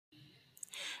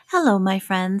Hello, my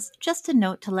friends. Just a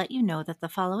note to let you know that the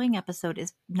following episode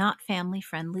is not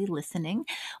family-friendly listening.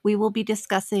 We will be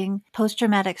discussing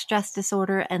post-traumatic stress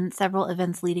disorder and several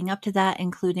events leading up to that,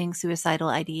 including suicidal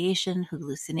ideation,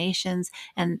 hallucinations,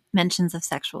 and mentions of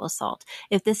sexual assault.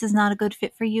 If this is not a good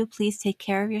fit for you, please take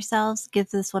care of yourselves, give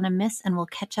this one a miss, and we'll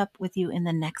catch up with you in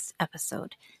the next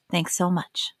episode. Thanks so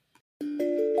much.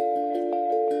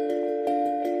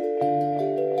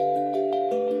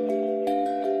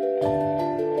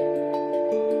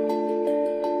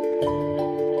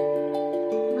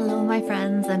 Hello, my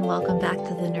friends, and welcome back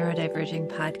to the Neurodiverging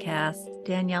Podcast.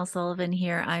 Danielle Sullivan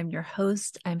here. I'm your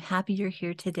host. I'm happy you're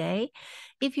here today.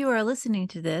 If you are listening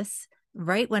to this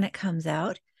right when it comes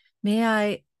out, may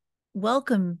I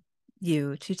welcome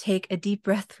you to take a deep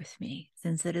breath with me,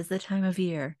 since it is the time of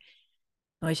year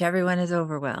in which everyone is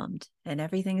overwhelmed and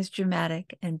everything is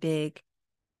dramatic and big,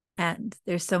 and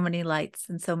there's so many lights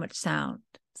and so much sound.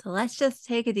 So let's just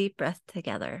take a deep breath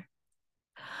together.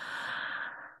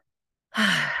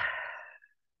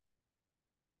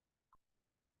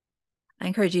 I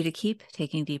encourage you to keep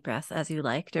taking deep breaths as you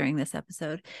like during this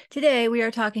episode. Today, we are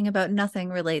talking about nothing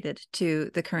related to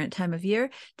the current time of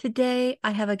year. Today, I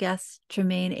have a guest,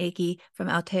 Tremaine Akey from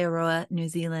Aotearoa, New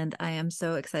Zealand. I am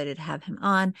so excited to have him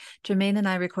on. Tremaine and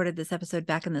I recorded this episode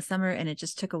back in the summer, and it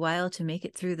just took a while to make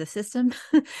it through the system.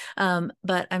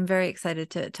 But I'm very excited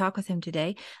to talk with him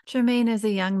today. Tremaine is a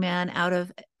young man out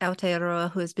of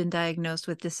Aotearoa who has been diagnosed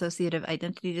with dissociative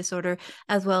identity disorder,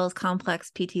 as well as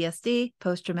complex PTSD,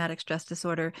 post-traumatic stress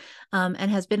disorder, and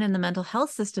has been in the mental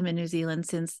health system in New Zealand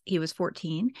since he was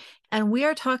 14. And we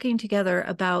are talking together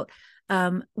about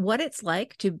what it's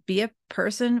like to be a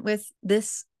person with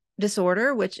this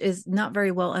disorder, which is not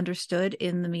very well understood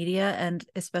in the media, and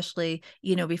especially,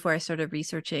 before I started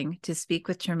researching to speak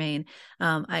with Tremaine,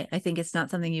 I think it's not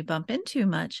something you bump into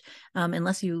much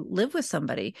unless you live with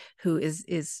somebody who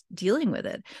is dealing with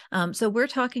it. So we're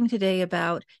talking today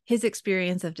about his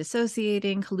experience of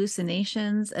dissociating,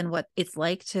 hallucinations, and what it's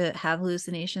like to have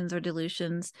hallucinations or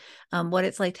delusions, what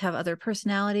it's like to have other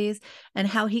personalities, and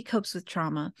how he copes with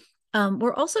trauma.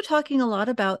 We're also talking a lot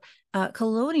about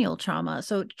colonial trauma.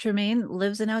 So Tremaine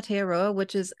lives in Aotearoa,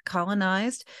 which is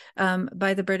colonized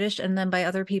by the British and then by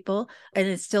other people, and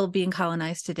it's still being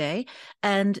colonized today.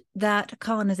 And that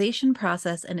colonization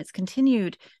process and its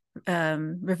continued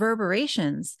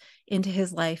reverberations into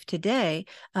his life today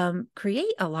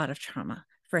create a lot of trauma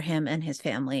for him and his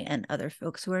family and other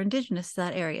folks who are indigenous to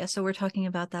that area. So we're talking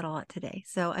about that a lot today.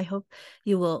 So I hope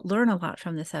you will learn a lot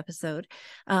from this episode.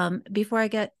 Before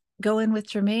I go in with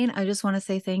Tremaine, I just want to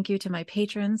say thank you to my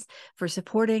patrons for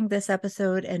supporting this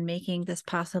episode and making this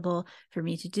possible for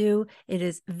me to do. It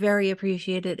is very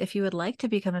appreciated. If you would like to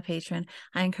become a patron,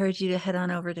 I encourage you to head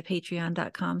on over to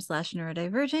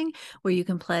patreon.com/neurodiverging, where you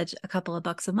can pledge a couple of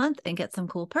bucks a month and get some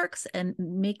cool perks and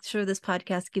make sure this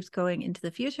podcast keeps going into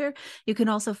the future. You can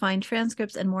also find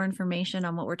transcripts and more information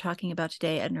on what we're talking about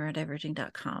today at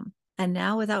neurodiverging.com. And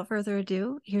now, without further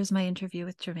ado, here's my interview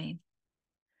with Tremaine.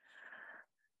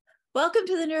 Welcome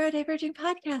to the Neurodiverging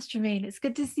Podcast, Tremaine. It's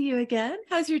good to see you again.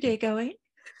 How's your day going?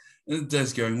 The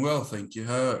day's going well, thank you.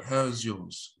 How's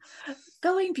yours?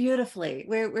 Going beautifully.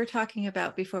 We're talking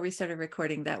about, before we started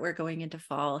recording, that we're going into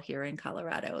fall here in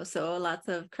Colorado. So lots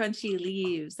of crunchy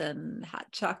leaves and hot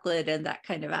chocolate and that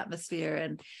kind of atmosphere.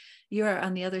 And you are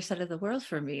on the other side of the world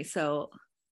for me. So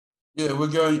yeah, we're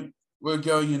going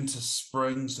into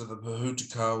spring, so the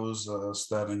pohutukawas are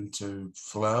starting to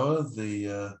flower.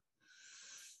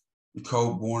 The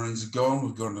cold mornings are gone.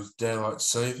 We've gone to daylight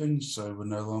savings, so we're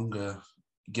no longer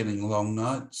getting long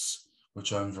nights,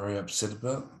 which I'm very upset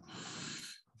about.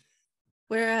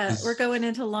 We're going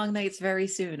into long nights very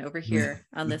soon over here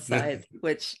on this side,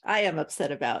 which I am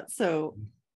upset about. So,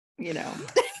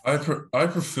 I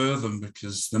prefer them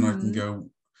because then I can go.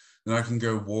 Then I can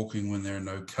go walking when there are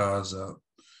no cars out.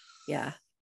 Yeah,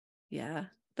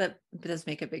 that does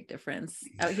make a big difference.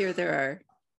 Out here, there are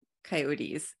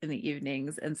coyotes in the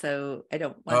evenings, and so I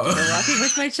don't want to go walking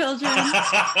with my children.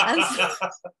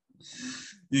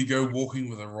 You go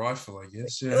walking with a rifle, I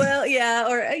guess. Yeah. Well, yeah,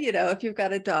 or if you've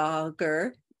got a dog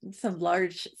or some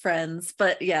large friends,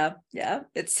 but yeah,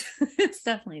 it's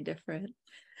definitely different.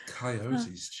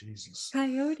 Coyotes, Jesus.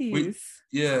 Coyotes.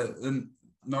 And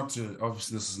not to,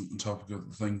 obviously this isn't the topic of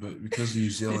the thing, but because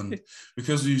New Zealand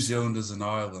is an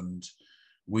island,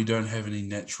 we don't have any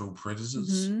natural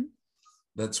predators. Mm-hmm.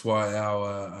 That's why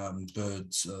our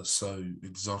birds are so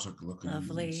exotic looking.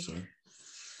 Lovely. So,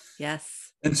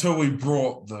 yes. Until we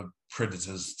brought the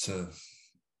predators to,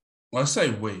 well, I say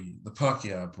we, the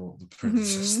Pākehā brought the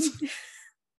predators to.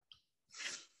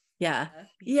 Yeah.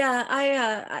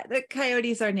 Yeah. The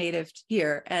coyotes are native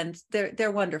here, and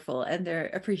they're wonderful, and they're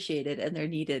appreciated, and they're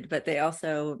needed, but they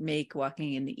also make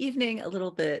walking in the evening a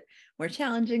little bit more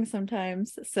challenging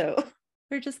sometimes. So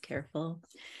we're just careful.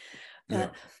 Yeah.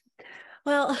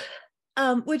 Well,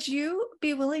 would you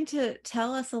be willing to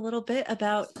tell us a little bit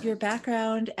about your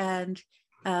background and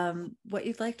what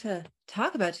you'd like to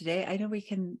talk about today? I know we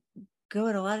can go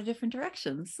in a lot of different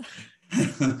directions.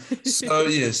 So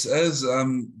yes, as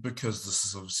because this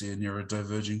is obviously a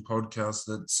neurodiverging podcast,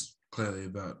 that's clearly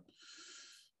about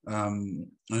and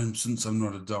since I'm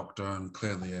not a doctor, I'm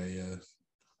clearly a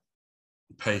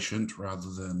patient rather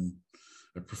than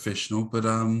a professional. But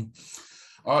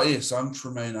yes, I'm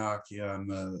Tremaine Archie.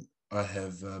 I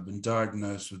have been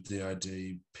diagnosed with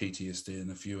DID, PTSD,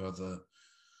 and a few other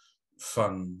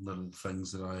fun little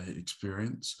things that I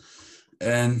experience.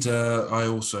 And I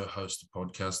also host a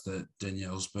podcast that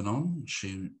Danielle's been on.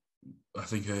 I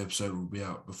think her episode will be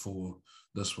out before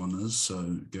this one is,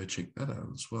 so go check that out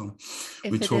as well.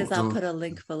 If I'll put a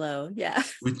link below. Yeah.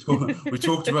 We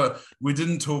talked about, we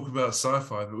didn't talk about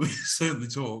sci-fi, but we certainly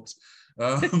talked.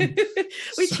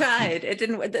 We tried. It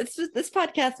didn't. This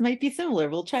podcast might be similar.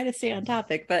 We'll try to stay on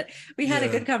topic, but we had a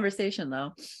good conversation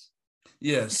though.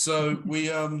 Yeah. So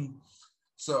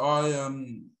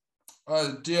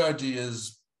DID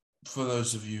is, for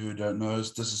those of you who don't know,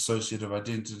 is dissociative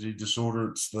identity disorder.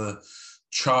 It's the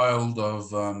child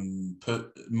of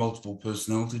multiple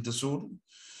personality disorder.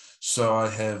 So I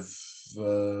have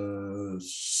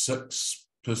 6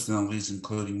 personalities,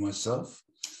 including myself,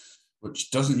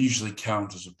 which doesn't usually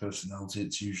count as a personality.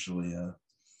 It's usually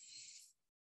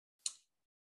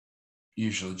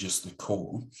just the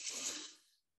core.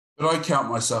 But I count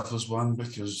myself as one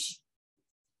because,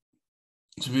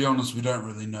 to be honest, we don't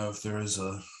really know if there is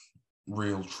a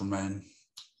real Tremaine.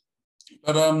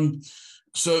 But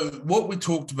so what we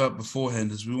talked about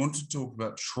beforehand is we wanted to talk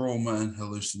about trauma and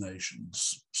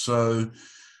hallucinations. So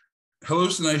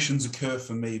hallucinations occur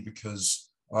for me because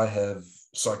I have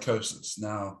psychosis.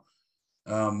 Now,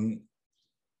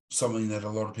 something that a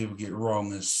lot of people get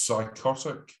wrong is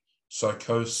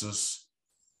psychosis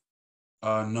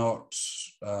are not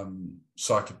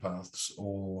psychopaths,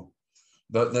 or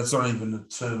that's not even a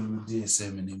term in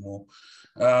DSM anymore.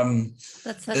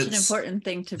 That's such an important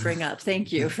thing to bring up.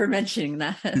 Thank you for mentioning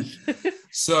that.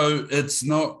 So it's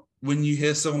not, when you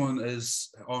hear someone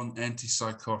is on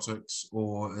antipsychotics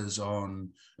or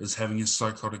is having a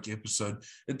psychotic episode,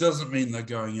 it doesn't mean they're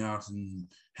going out and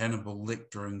Hannibal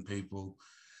Lectering people.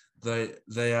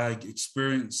 They are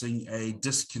experiencing a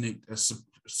disconnect, a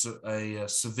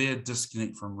severe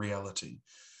disconnect from reality.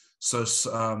 So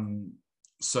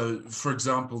for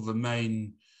example, the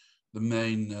main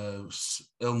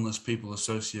illness people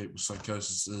associate with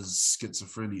psychosis is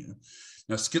schizophrenia.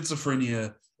 Now,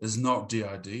 schizophrenia is not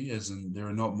DID, as in there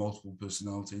are not multiple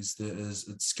personalities.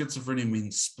 Schizophrenia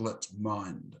means split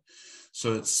mind.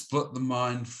 So it's split the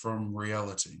mind from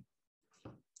reality.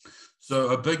 So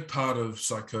a big part of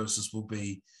psychosis will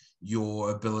be your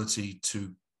ability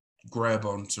to grab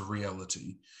onto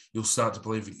reality. You'll start to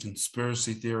believe in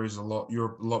conspiracy theories a lot.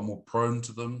 You're a lot more prone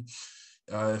to them.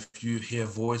 If you hear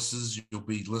voices, you'll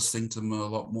be listening to them a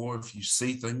lot more. If you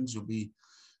see things, you'll be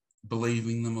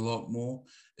believing them a lot more.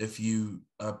 If you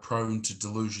are prone to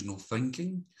delusional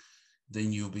thinking,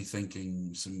 then you'll be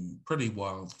thinking some pretty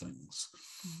wild things.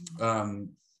 Mm-hmm.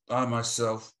 I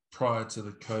myself, prior to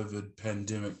the COVID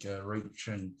pandemic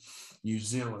reaching New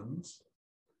Zealand,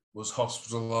 was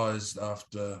hospitalized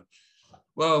after,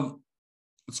 well,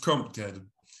 it's complicated.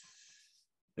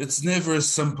 It's never as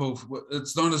simple.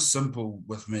 It's not as simple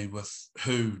with me with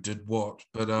who did what,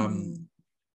 but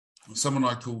someone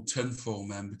I call Tinfoil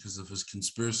Man, because of his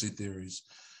conspiracy theories,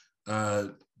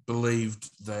 believed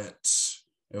that,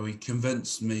 he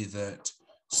convinced me that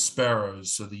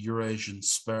sparrows, so the Eurasian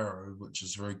sparrow, which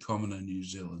is very common in New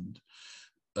Zealand,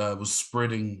 was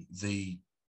spreading the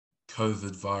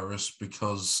COVID virus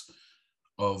because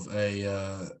of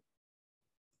an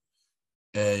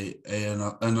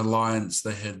alliance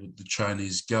they had with the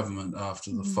Chinese government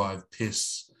after the 5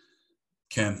 Pests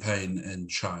campaign in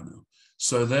China.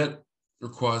 So that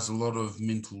requires a lot of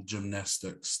mental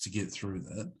gymnastics to get through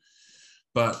that.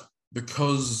 But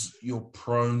because you're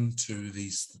prone to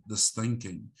this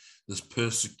thinking, this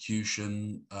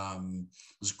persecution,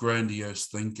 this grandiose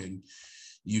thinking,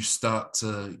 you start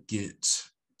to get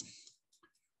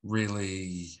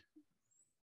really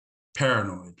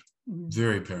paranoid,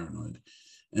 very paranoid.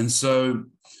 And so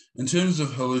in terms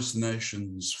of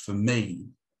hallucinations for me,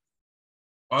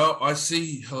 I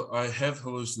have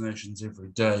hallucinations every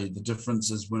day. The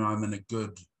difference is when I'm in a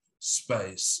good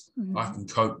space, I can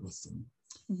cope with them.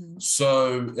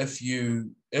 So if you're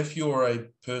a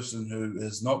person who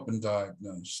has not been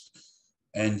diagnosed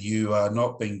and you are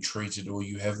not being treated or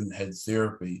you haven't had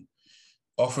therapy,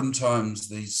 oftentimes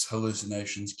these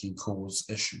hallucinations can cause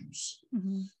issues.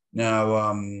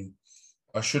 Now,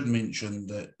 I should mention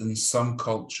that in some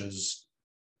cultures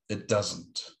it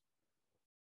doesn't,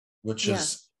 which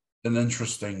is an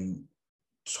interesting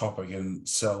topic in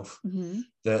itself,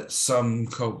 that some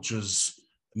cultures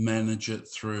manage it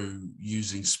through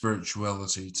using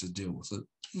spirituality to deal with it.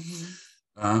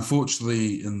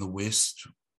 Unfortunately, in the West,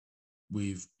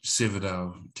 we've severed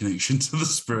our connection to the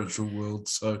spiritual world,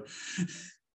 so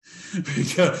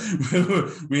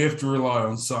we have to rely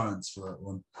on science for that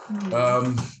one.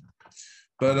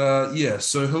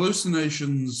 So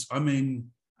hallucinations, I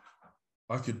mean,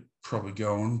 I could probably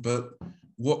go on, but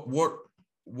what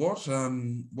are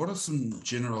some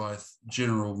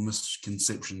general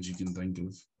misconceptions you can think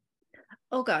of?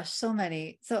 Oh gosh, so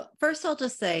many. So first I'll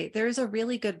just say there's a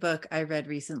really good book I read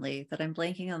recently that I'm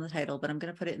blanking on the title, but I'm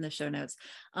going to put it in the show notes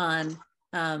on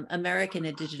American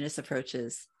Indigenous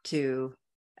approaches to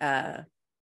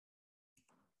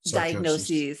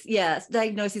diagnoses. Yes,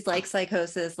 diagnoses like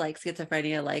psychosis, like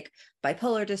schizophrenia, like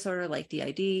bipolar disorder, like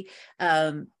DID.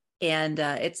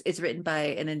 It's written by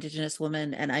an Indigenous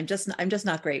woman, and I'm just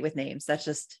not great with names. That's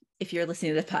just, if you're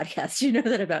listening to the podcast, you know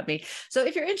that about me. So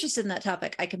if you're interested in that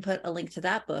topic, I can put a link to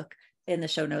that book in the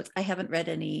show notes. I haven't read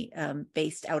any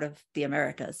based out of the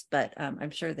Americas, but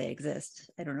I'm sure they exist.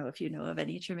 I don't know if you know of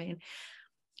any, Tremaine,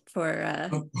 for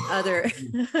other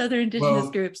Indigenous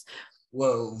groups.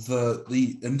 Well,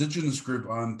 the Indigenous group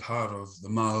I'm part of, the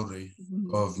Maori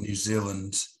of New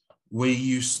Zealand, we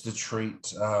used to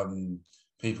treat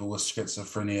people with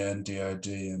schizophrenia and DID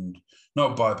and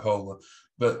not bipolar,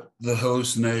 but the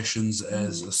hallucinations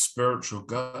as a spiritual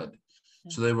guide.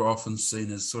 So they were often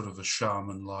seen as sort of a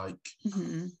shaman-like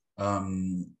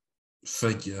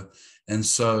figure. And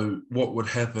so what would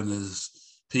happen is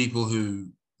people the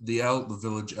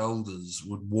village elders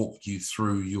would walk you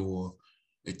through your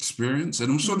experience,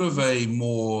 and it was sort of a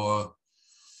more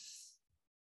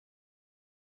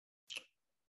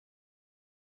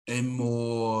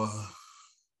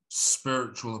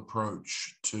spiritual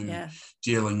approach to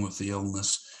dealing with the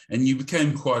illness, and you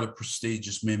became quite a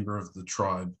prestigious member of the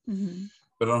tribe.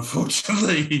 But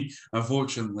unfortunately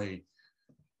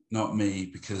not me,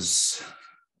 because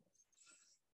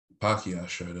Pākehā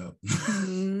showed up.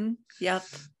 Yep.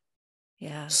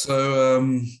 Yeah.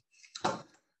 So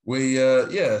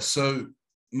so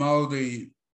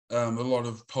Māori, a lot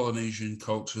of Polynesian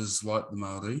cultures like the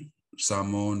Māori,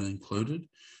 Samoan included,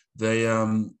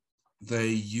 they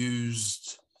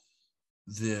used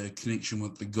their connection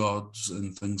with the gods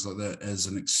and things like that as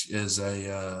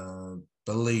a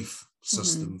belief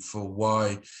system for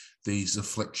why these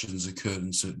afflictions occurred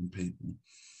in certain people.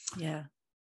 Yeah.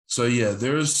 So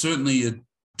there is certainly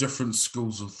different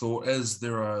schools of thought, as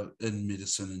there are in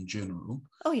medicine in general.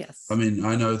 Oh, yes. I mean,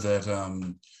 I know that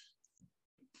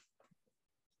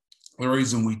the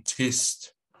reason we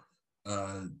test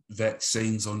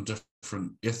vaccines on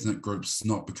different ethnic groups is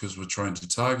not because we're trying to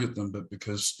target them, but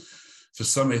because for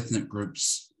some ethnic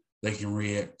groups, they can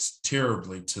react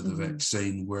terribly to the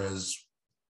vaccine, whereas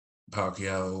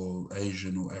Pākehā or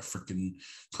Asian or African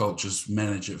cultures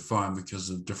manage it fine because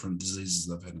of different diseases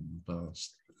they've had in the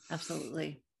past.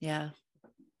 Absolutely. Yeah.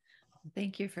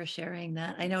 Thank you for sharing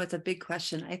that. I know it's a big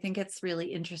question. I think it's really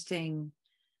interesting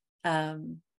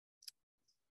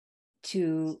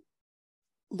to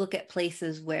look at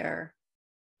places where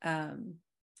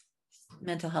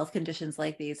mental health conditions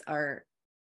like these are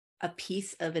a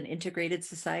piece of an integrated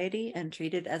society and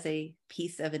treated as a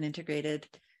piece of an integrated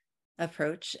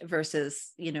approach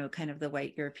versus, kind of the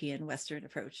white European Western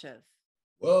approach of.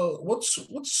 Well, what's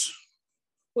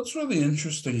really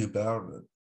interesting about it,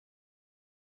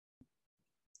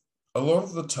 a lot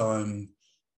of the time,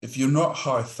 if you're not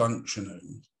high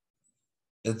functioning,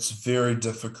 it's very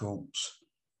difficult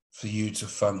for you to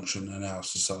function in our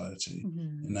society,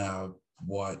 in our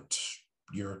white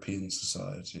European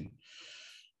society.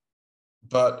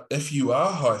 But if you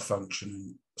are high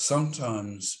functioning,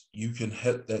 sometimes you can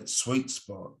hit that sweet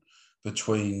spot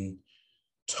between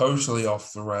totally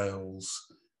off the rails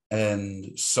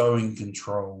and so in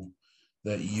control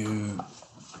that you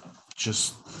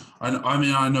just,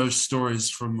 I know stories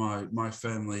from my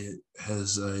family. It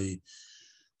has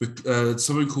it's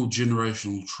something called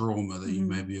generational trauma that you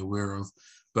may be aware of.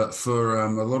 But for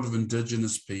a lot of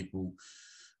Indigenous people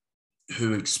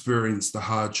who experience the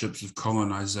hardships of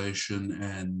colonization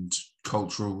and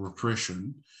cultural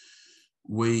repression,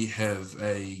 we have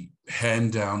a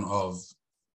hand down of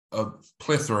a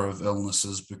plethora of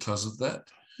illnesses because of that,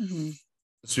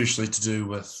 especially to do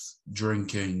with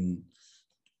drinking,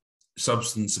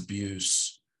 substance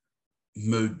abuse,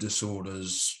 mood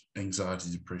disorders,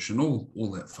 anxiety, depression,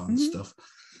 all that fun stuff.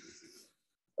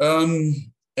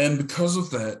 And because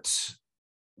of that,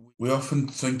 we often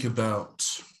think about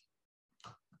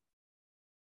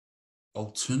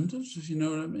alternatives, if you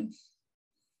know what I mean.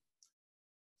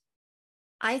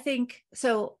 I think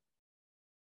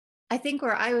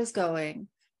where I was going,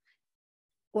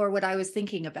 or what I was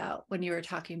thinking about when you were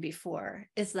talking before,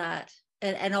 is that,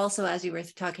 and also as you were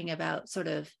talking about sort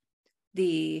of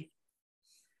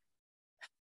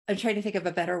I'm trying to think of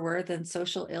a better word than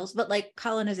social ills, but like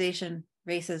colonization,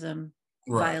 racism,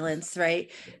 violence,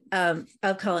 right?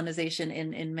 Of colonization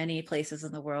in many places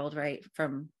in the world, right?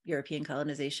 From European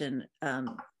colonization,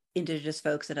 indigenous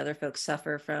folks and other folks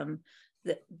suffer from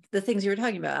the things you were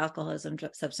talking about: alcoholism,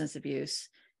 substance abuse,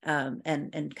 and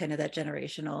kind of that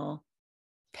generational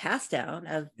pass down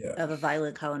of a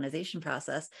violent colonization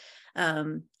process.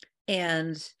 And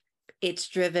it's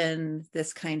driven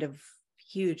this kind of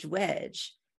huge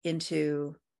wedge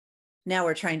into, now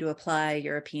we're trying to apply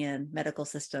European medical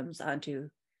systems onto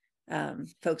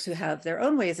folks who have their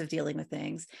own ways of dealing with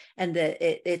things, and that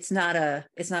it's not a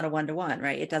one-to-one,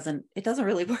 right? It doesn't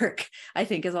really work, I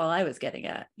think, is all I was getting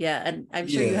at. Yeah. And I'm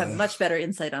sure you have much better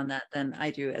insight on that than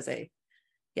I do as a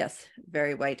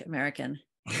very white American.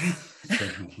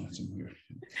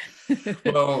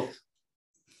 Well,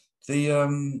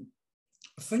 the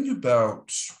thing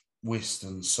about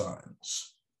Western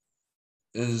science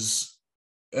is,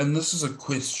 and this is a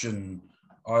question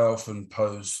I often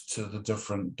pose to the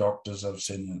different doctors I've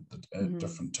seen at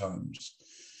different times,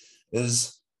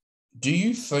 is, do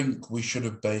you think we should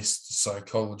have based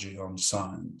psychology on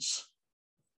science?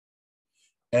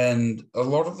 And a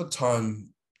lot of the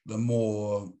time, the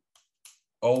more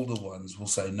older ones will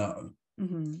say no.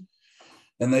 And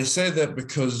they say that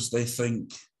because they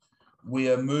think we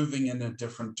are moving in a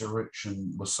different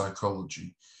direction with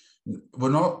psychology. We're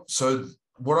not. So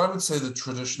what I would say the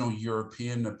traditional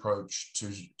European approach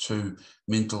to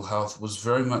mental health was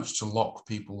very much to lock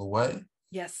people away.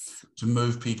 Yes. To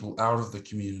move people out of the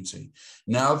community.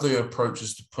 Now the approach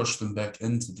is to push them back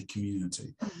into the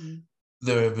community.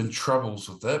 There have been troubles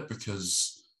with that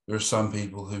because there are some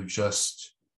people who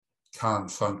just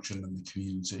can't function in the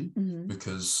community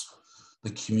because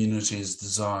the community is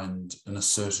designed in a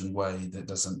certain way that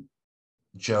doesn't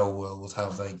gel well with how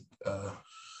they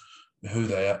who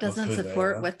they are. Doesn't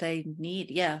support what they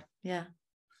need. Yeah.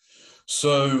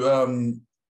 So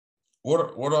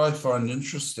what I find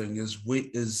interesting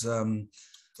is a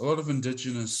lot of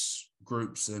indigenous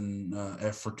groups in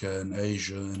Africa and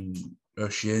Asia and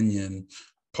Oceania and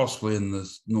possibly in the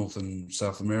North and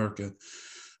South America,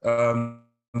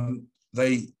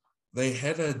 they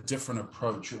had a different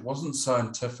approach. It wasn't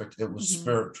scientific, it was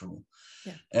spiritual.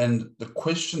 Yeah. And the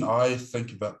question I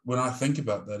think about when I think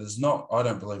about that is not, I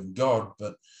don't believe in God,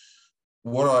 but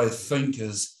what I think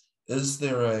is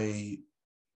there a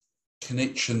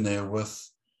connection there with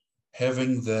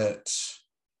having that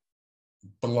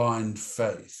blind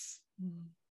faith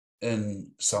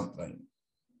in something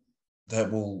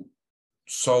that will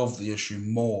solve the issue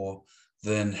more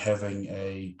than having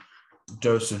a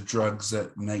dose of drugs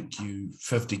that make you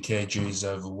 50 kgs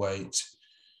overweight,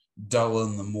 dull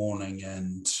in the morning,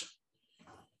 and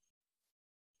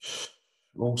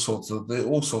all sorts of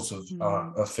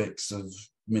effects of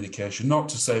medication. Not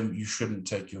to say you shouldn't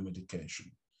take your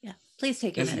medication. Yeah, please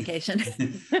take your medication.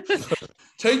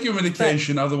 Take your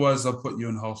medication, otherwise they'll put you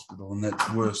in hospital, and that's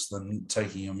worse than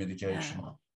taking your medication.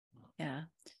 Yeah.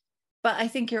 But I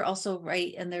think you're also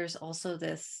right. And there's also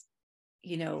this,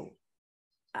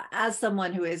 as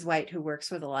someone who is white, who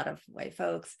works with a lot of white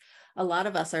folks, a lot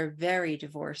of us are very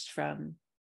divorced from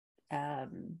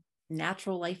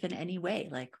natural life in any way.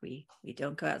 Like we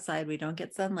don't go outside, we don't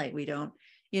get sunlight, we don't,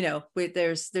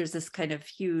 there's this kind of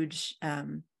huge,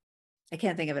 I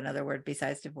can't think of another word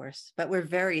besides divorce, but we're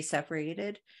very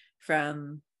separated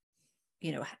from,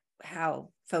 how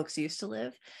folks used to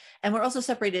live. And we're also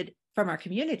separated from our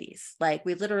communities. Like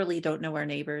we literally don't know our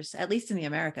neighbors, at least in the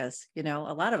Americas. A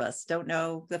lot of us don't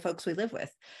know the folks we live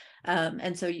with.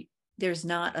 And so there's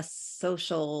not a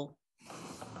social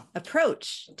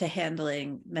approach to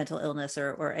handling mental illness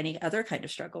or any other kind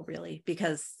of struggle, really,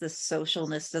 because the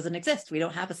socialness doesn't exist. We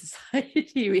don't have a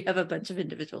society. We have a bunch of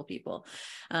individual people.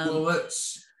 Well,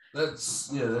 that's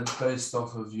based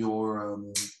off of your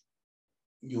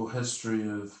history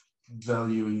of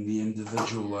valuing the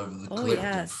individual over the collective. Oh,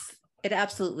 yes, it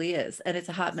absolutely is. And it's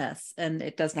a hot mess and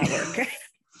it does not work.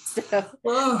 So.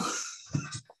 Well,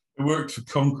 it worked for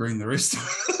conquering the rest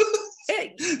of it.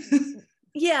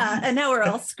 Yeah, and now we're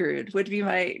all screwed would be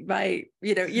my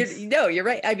you're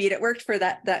right. I mean, it worked for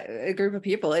that a group of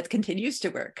people. It continues to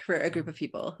work for a group of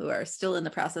people who are still in the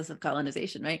process of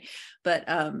colonization, right? But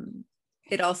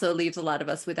it also leaves a lot of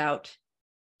us without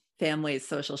families,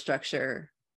 social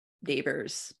structure,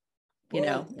 neighbors,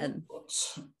 and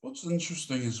what's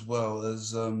interesting as well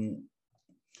is a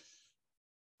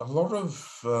lot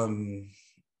of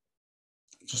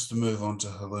just to move on to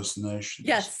hallucinations.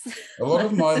 yes, A lot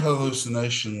of my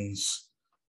hallucinations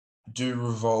do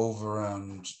revolve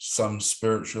around some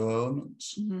spiritual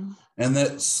elements. mm-hmm. And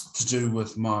that's to do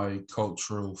with my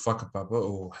cultural whakapapa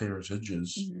or heritage,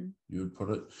 as Mm-hmm. you would put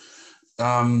it.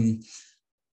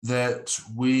 That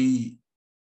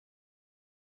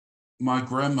my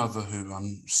grandmother, who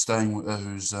I'm staying with,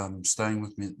 who's staying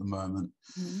with me at the moment,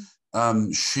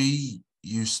 Mm-hmm. she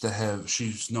used to have,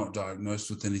 she's not diagnosed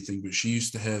with anything, but she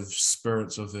used to have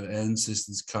spirits of her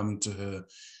ancestors come to her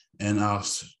and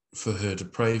ask for her to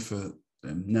pray for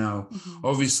them. Now, Mm-hmm.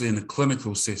 obviously in a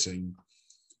clinical setting,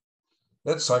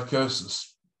 that's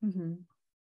psychosis. Mm-hmm.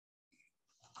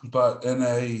 But in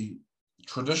a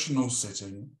traditional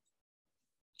setting,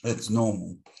 it's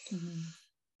normal. Mm-hmm.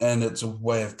 And it's a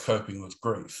way of coping with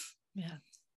grief. Yeah.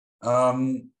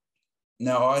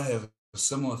 Now, I have a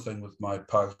similar thing with my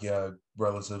Pākehā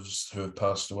relatives who have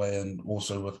passed away, and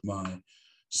also with my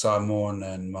Samoan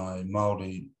and my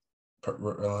Māori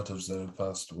relatives that have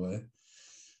passed away.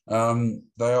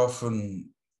 They often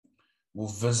will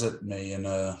visit me in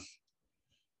a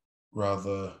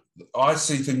rather, I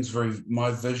see things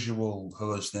my visual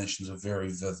hallucinations are very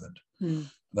vivid.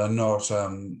 They're not,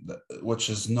 which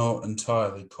is not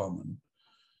entirely common.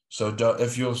 So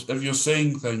if you're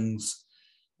seeing things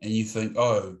and you think,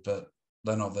 oh, but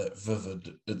they're not that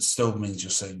vivid, it still means you're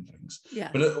seeing things.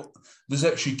 Yeah. But there's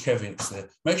actually caveats there.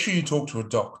 Make sure you talk to a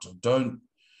doctor. Don't.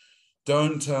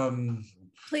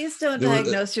 Please don't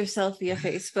diagnose yourself via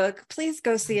Facebook. Please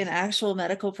go see an actual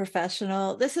medical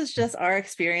professional. This is just our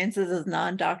experiences as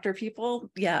non-doctor people.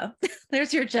 Yeah.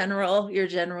 There's your general.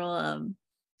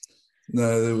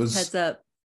 No, there was heads up.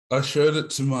 I showed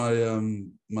it to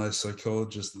my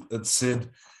psychologist. It said,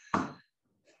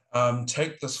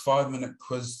 take this 5-minute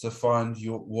quiz to find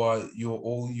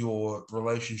all your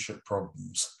relationship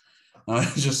problems. And I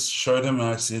just showed him and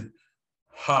I said,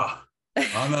 ha,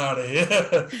 I'm out of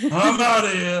here. I'm out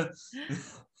of here.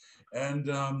 And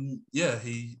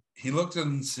he looked at it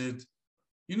and said,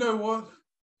 you know what?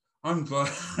 I'm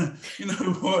glad. You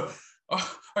know what?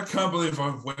 I can't believe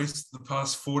I've wasted the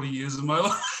past 40 years of my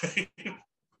life.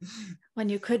 When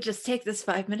you could just take this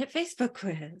 5-minute Facebook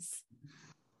quiz.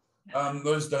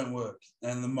 Those don't work.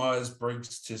 And the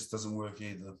Myers-Briggs test doesn't work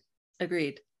either.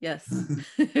 Agreed. Yes.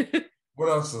 What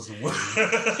else doesn't work?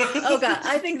 Oh God,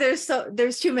 I think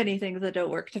there's too many things that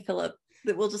don't work to fill up,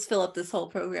 that will just fill up this whole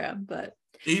program. But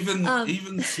even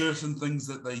certain things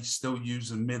that they still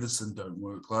use in medicine don't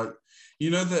work. Like, you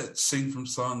know that scene from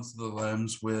Silence of the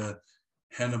Lambs where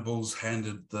Hannibal's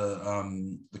handed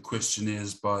the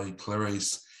questionnaires by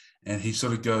Clarice, and he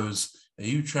sort of goes, "Are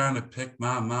you trying to pick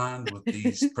my mind with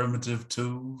these primitive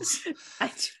tools?"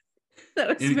 That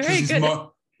was very good.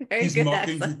 Very good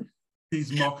accent.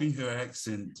 He's mocking her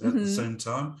accent at the same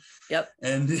time. Yep.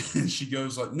 And she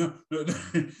goes like, no.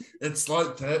 It's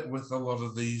like that with a lot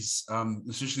of these,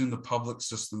 especially in the public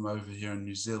system over here in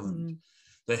New Zealand.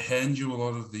 They hand you a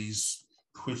lot of these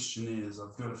questionnaires.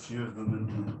 I've got a few of them in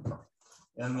here.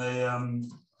 And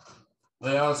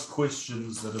they ask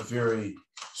questions that are very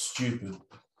stupid.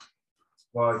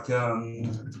 Like,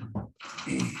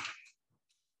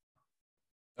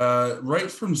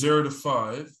 rate from 0 to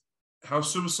 5 how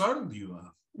suicidal you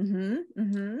are.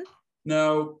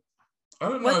 Now, I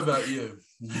don't know about you.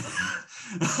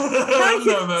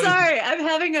 Sorry, I'm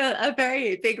having a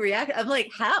very big reaction. I'm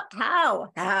like, how?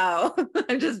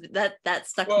 I'm just that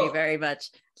stuck me very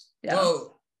much. Yeah.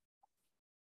 Well,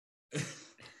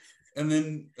 and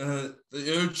then the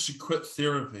urge to quit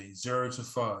therapy, 0 to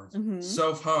 5.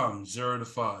 Self-harm, 0 to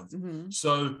 5.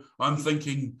 So I'm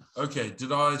thinking, okay,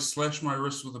 did I slash my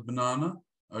wrist with a banana?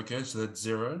 Okay, so that's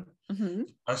 0.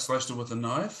 I slashed it with a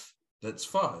knife. That's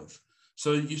 5.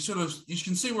 So you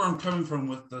can see where I'm coming from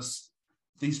with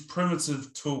these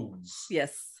primitive tools.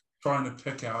 Yes. Trying to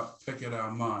pick at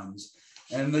our minds,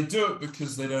 and they do it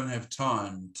because they don't have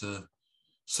time to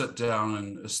sit down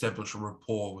and establish a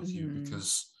rapport with you,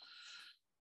 because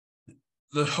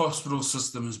the hospital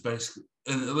system is basically,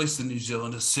 at least in New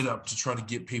Zealand, is set up to try to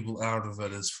get people out of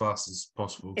it as fast as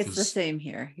possible. It's the same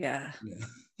here. Yeah.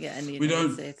 Yeah, in the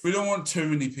United States. We don't want too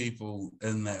many people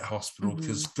in that hospital,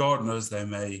 because God knows they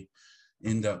may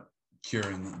end up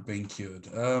being cured.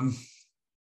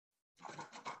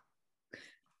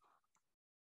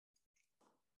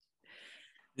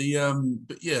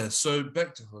 But yeah, so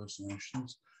back to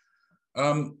hallucinations.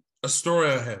 A story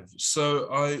I have. So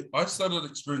I started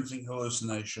experiencing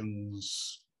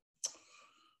hallucinations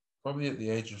probably at the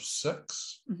age of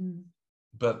 6, Mm-hmm.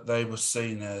 but they were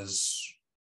seen as,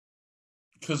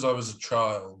 because I was a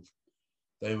child,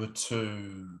 I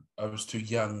was too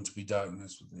young to be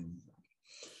diagnosed with anything.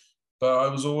 But I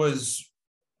was always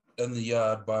in the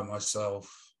yard by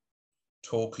myself,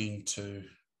 talking to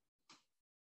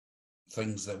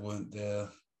things that weren't there,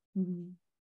 Mm-hmm.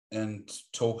 and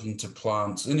talking to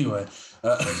plants. Anyway,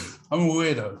 I'm a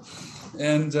weirdo.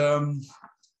 And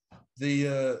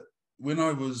the when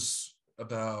I was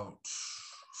about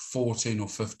 14 or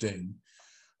 15,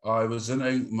 I was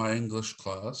in my English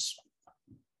class.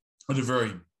 I had a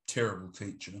very terrible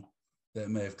teacher that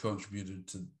may have contributed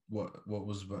to what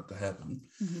was about to happen.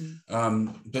 Mm-hmm.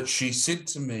 But she said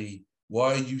to me,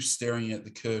 "Why are you staring at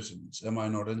the curtains? Am I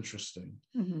not interesting?"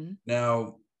 Mm-hmm.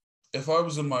 Now, if I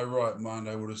was in my right mind,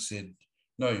 I would have said,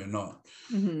 "No, you're not,"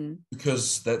 Mm-hmm.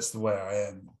 because that's the way I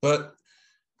am. But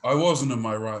I wasn't in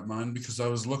my right mind because I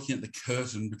was looking at the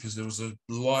curtain because there was a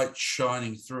light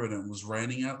shining through it and it was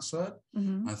raining outside.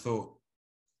 Mm-hmm. I thought,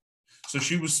 so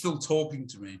she was still talking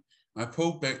to me. I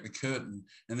pulled back the curtain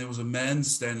and there was a man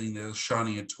standing there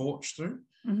shining a torch through.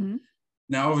 Mm-hmm.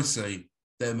 Now, obviously,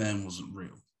 that man wasn't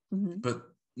real, Mm-hmm. but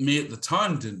me at the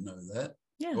time didn't know that.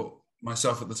 Yeah. Or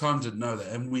myself at the time didn't know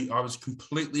that. And I was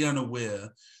completely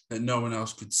unaware that no one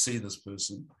else could see this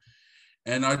person.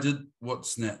 And I did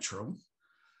what's natural.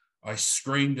 I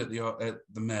screamed at the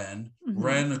man, Mm-hmm.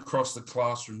 ran across the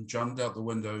classroom, jumped out the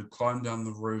window, climbed down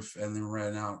the roof, and then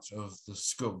ran out of the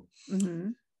school. Mm-hmm.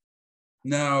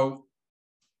 Now,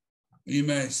 you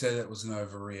may say that was an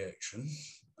overreaction.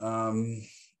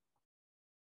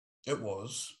 It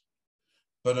was,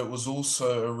 but it was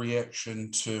also a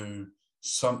reaction to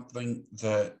something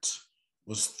that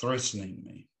was threatening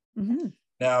me. Mm-hmm.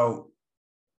 Now,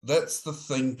 that's the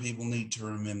thing people need to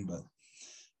remember.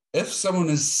 If someone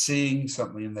is seeing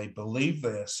something and they believe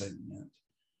they are seeing it,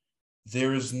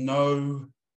 there is no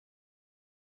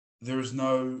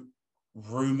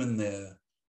room in there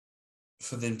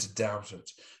for them to doubt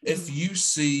it. If you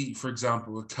see, for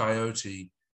example, a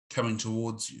coyote coming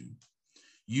towards you,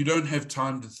 you don't have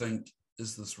time to think,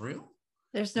 is this real?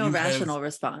 There's no rational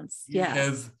response. You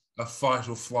have a fight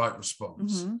or flight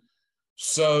response. Mm-hmm.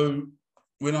 So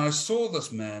when I saw this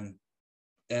man,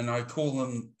 and I called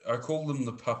him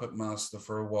the puppet master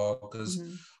for a while because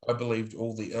I believed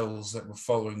all the ills that were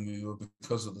following me were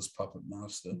because of this puppet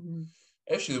master. Mm-hmm.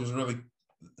 Actually,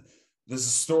 there's a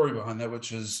story behind that,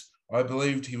 which is I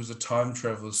believed he was a time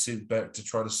traveler sent back to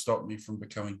try to stop me from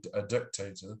becoming a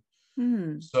dictator.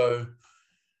 Mm-hmm. So,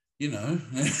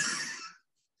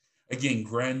 again,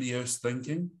 grandiose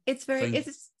thinking. It's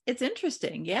it's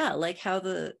interesting. Yeah. Like how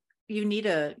you need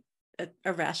a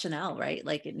rationale, right?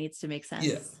 Like it needs to make sense.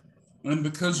 Yeah. And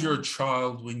because you're a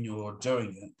child when you're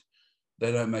doing it,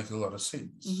 they don't make a lot of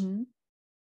sense. Mm-hmm.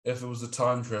 If it was a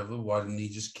time traveler, why didn't he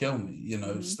just kill me?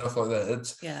 Stuff like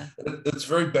that. It's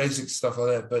very basic stuff like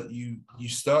that. But you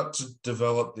start to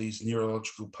develop these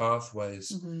neurological pathways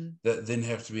that then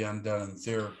have to be undone in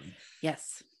therapy.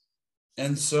 Yes.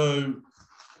 And so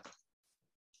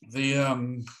the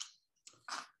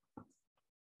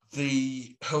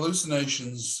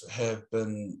hallucinations have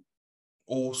been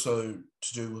also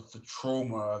to do with the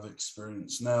trauma I've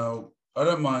experienced. Now, I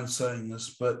don't mind saying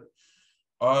this, but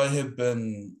I have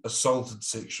been assaulted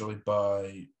sexually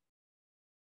by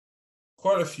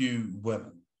quite a few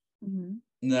women. Mm-hmm.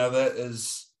 Now, that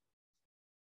is,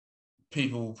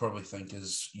 people will probably think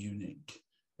is unique.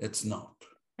 It's not.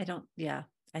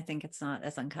 I think it's not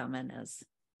as uncommon as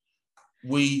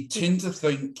we tend to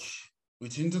think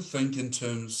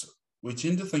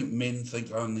men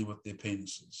think only with their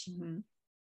penises. Mm-hmm.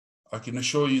 I can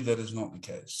assure you that is not the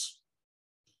case,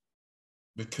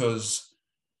 because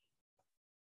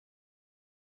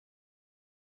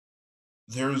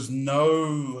there is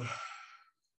no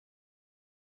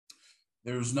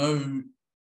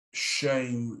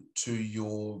shame to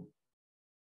your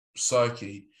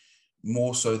psyche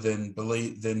more so than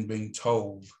being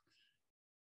told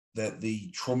that the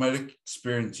traumatic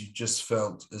experience you just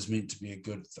felt is meant to be a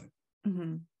good thing.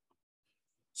 Mm-hmm.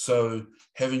 So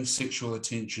having sexual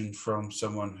attention from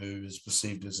someone who is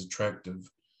perceived as attractive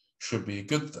should be a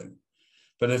good thing.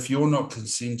 But if you're not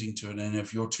consenting to it, and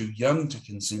if you're too young to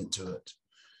consent to it,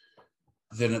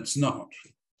 then it's not.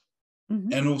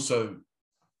 Mm-hmm. And also,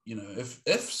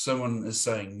 if someone is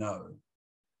saying no,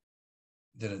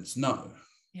 then it's no.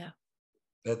 Yeah.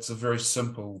 That's a very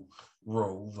simple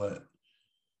rule that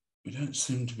we don't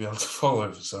seem to be able to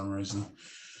follow for some reason.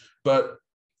 But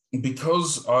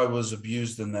because I was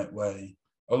abused in that way,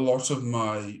 a lot of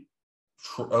my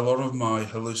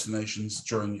hallucinations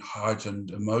during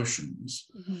heightened emotions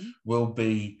will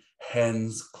be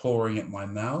hands clawing at my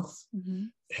mouth,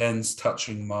 hands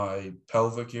touching my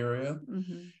pelvic area,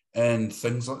 and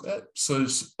things like that. So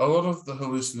a lot of the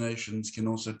hallucinations can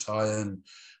also tie in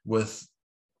with,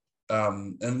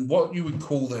 and what you would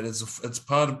call that is it's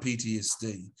part of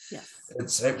PTSD. Yes.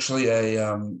 It's actually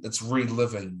it's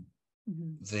reliving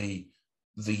the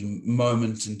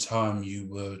moment in time you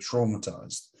were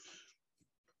traumatized.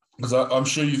 Because I'm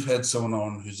sure you've had someone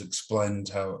on who's explained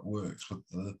how it works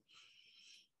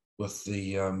with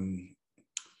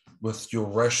your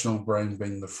rational brain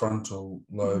being the frontal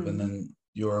lobe, and then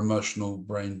your emotional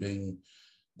brain being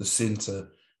the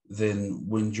center. Then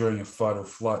when during a fight or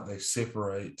flight they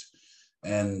separate,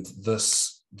 and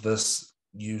this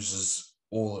uses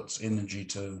all its energy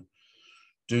to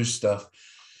do stuff.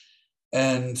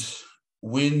 And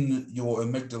when your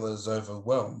amygdala is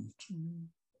overwhelmed,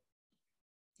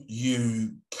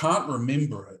 you can't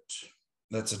remember it.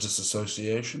 That's a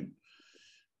disassociation.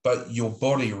 But your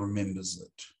body remembers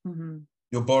it.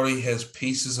 Your body has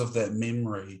pieces of that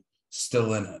memory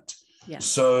still in it. Yeah.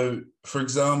 So, for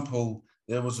example,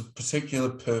 there was a particular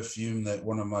perfume that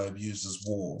one of my abusers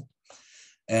wore.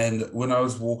 And when I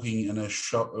was walking in a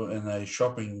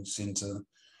shopping center,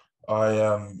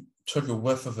 I took a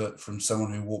whiff of it from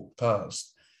someone who walked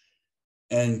past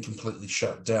and completely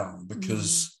shut down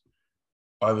because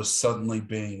I was suddenly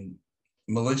being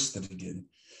molested again.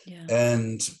 Yeah.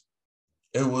 And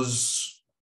it was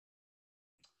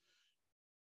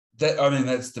that, I mean,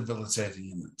 that's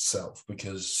debilitating in itself,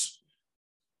 because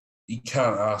you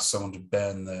can't ask someone to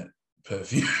ban that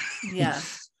perfume. Yeah.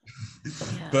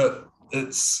 But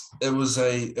it was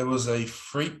a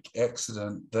freak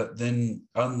accident that then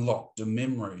unlocked a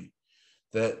memory,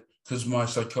 that because my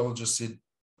psychologist said,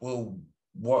 well,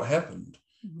 what happened?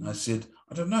 And I said,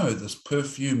 I don't know, this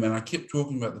perfume. And I kept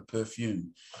talking about the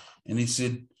perfume. And he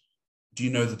said, do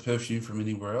you know the perfume from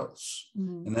anywhere else?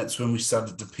 And that's when we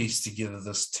started to piece together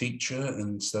this teacher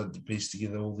and started to piece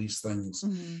together all these things.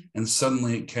 And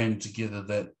suddenly it came together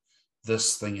that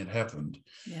this thing had happened.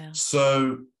 Yeah.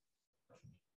 So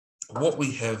what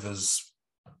we have is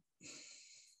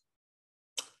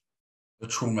a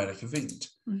traumatic event.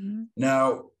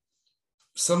 Now,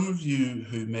 some of you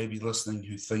who may be listening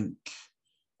who think,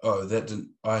 oh,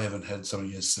 I haven't had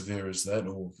something as severe as that,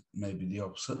 or maybe the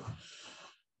opposite,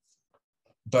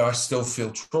 but I still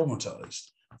feel traumatized.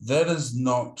 That is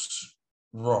not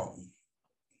wrong.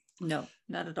 No,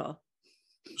 not at all.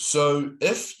 So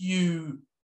if you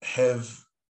have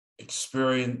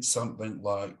experienced something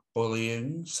like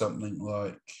bullying, something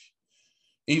like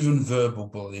even verbal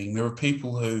bullying, there are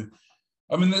people who,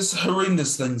 I mean, there's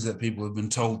horrendous things that people have been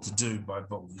told to do by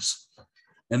bullies,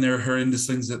 and there are horrendous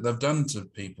things that they've done to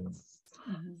people.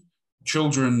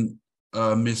 Children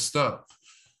are messed up.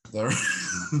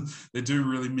 They do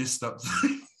really messed up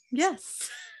things. Yes.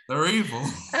 They're evil.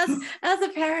 As a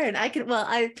parent,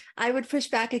 I would push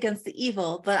back against the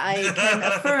evil, but I can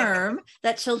affirm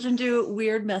that children do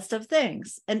weird, messed up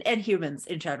things, and humans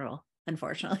in general,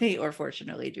 unfortunately or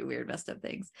fortunately, do weird, messed up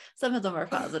things. Some of them are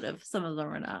positive, some of them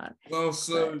are not. Well,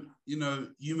 so,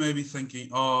 you may be thinking,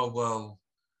 oh, well,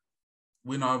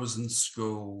 when I was in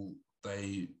school,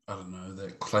 I don't know,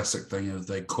 that classic thing of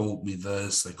they called me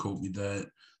this, they called me that,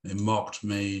 they mocked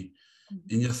me.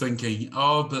 And you're thinking,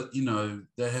 oh, but,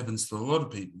 that happens to a lot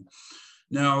of people.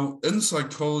 Now, in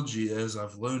psychology, as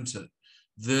I've learned it,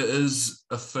 there is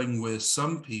a thing where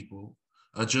some people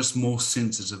are just more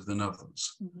sensitive than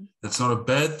others. That's not a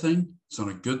bad thing. It's not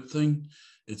a good thing.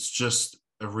 It's just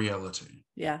a reality.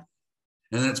 Yeah.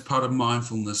 And that's part of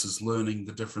mindfulness, is learning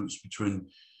the difference between,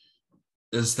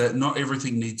 is that not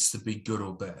everything needs to be good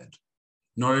or bad.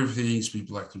 Not everything needs to be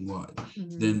black and white.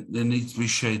 Then there needs to be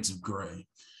shades of gray.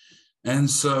 And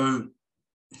so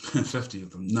 50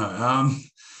 of them. No.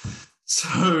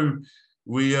 So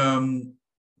we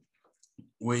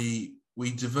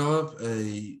develop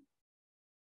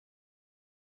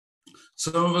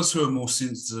some of us who are more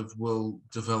sensitive will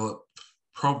develop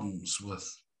problems with.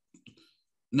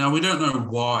 Now, we don't know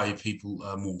why people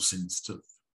are more sensitive.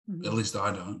 At least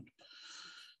I don't.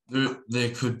 There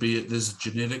could be, there's a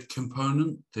genetic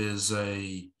component, there's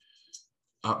a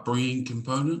upbringing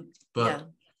component, but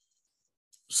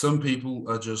some people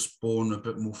are just born a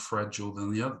bit more fragile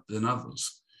than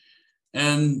others.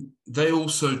 And they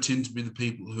also tend to be the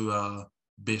people who are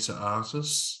better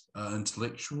artists,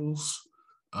 intellectuals,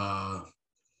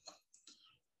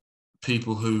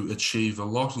 people who achieve a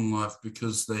lot in life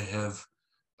because they have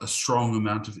a strong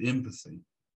amount of empathy.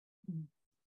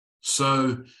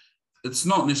 So it's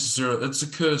not necessarily, it's a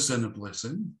curse and a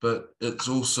blessing, but it's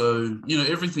also,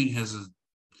 everything has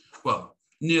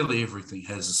nearly everything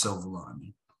has a silver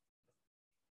lining.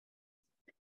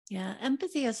 Yeah,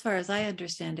 empathy, as far as I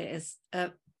understand it, is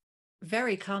a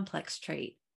very complex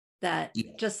trait that,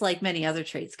 just like many other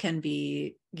traits, can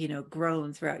be,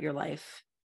 grown throughout your life.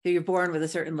 So you're born with a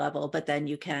certain level, but then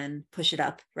you can push it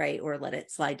up, right? Or let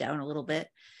it slide down a little bit.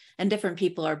 And different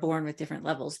people are born with different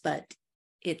levels, but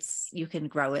you can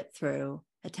grow it through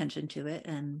attention to it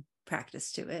and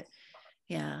practice to it.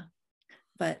 Yeah.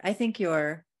 But I think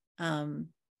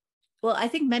I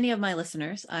think many of my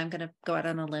listeners, I'm going to go out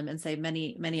on a limb and say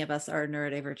many of us are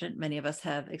neurodivergent. Many of us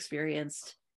have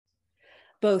experienced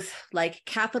both like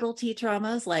capital T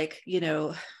traumas, like,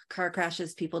 car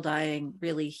crashes, people dying,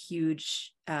 really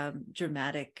huge,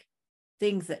 dramatic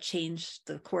things that change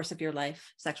the course of your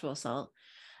life, sexual assault.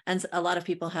 And a lot of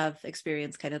people have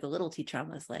experienced kind of the little T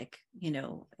traumas, like,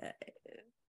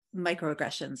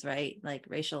 microaggressions, right? Like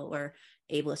racial or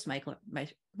ableist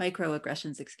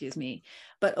microaggressions, excuse me.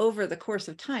 But over the course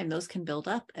of time, those can build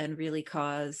up and really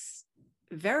cause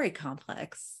very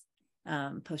complex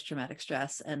post-traumatic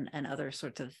stress and other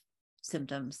sorts of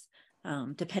symptoms,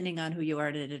 depending on who you are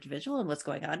as an individual and what's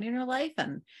going on in your life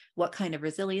and what kind of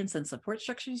resilience and support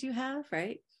structures you have,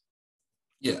 right?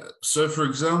 Yeah. So, for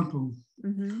example,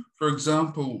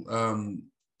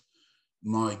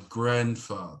 my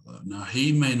grandfather, now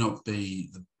he may not be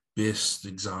the best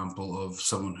example of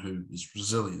someone who is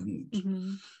resilient,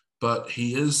 but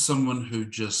he is someone who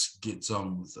just gets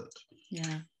on with it.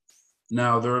 Yeah.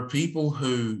 Now, there are people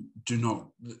who do not.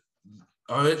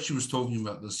 I actually was talking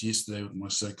about this yesterday with my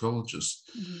psychologist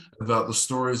about the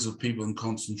stories of people in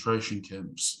concentration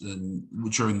camps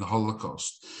during the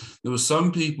Holocaust. There were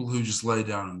some people who just lay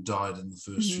down and died in the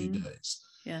first few days.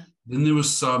 Yeah. Then there were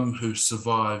some who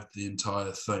survived the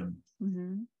entire thing.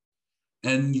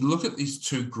 And you look at these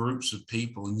two groups of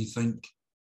people and you think,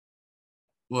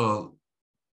 well,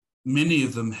 many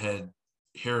of them had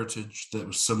heritage that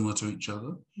was similar to each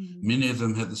other. Many of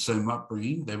them had the same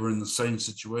upbringing. They were in the same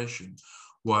situation.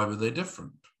 Why were they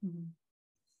different?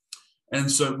 And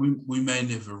so we may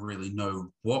never really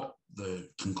know what the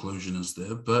conclusion is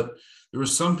there, but there are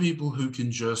some people who can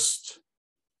just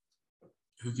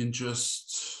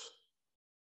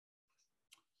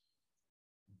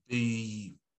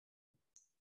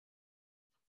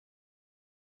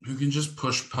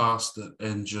push past it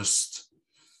and just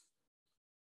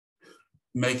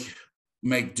make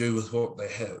do with what they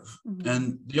have.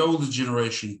 And the older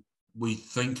generation, we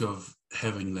think of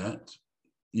having that.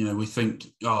 We think,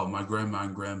 oh, my grandma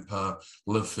and grandpa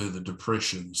lived through the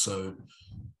Depression, so,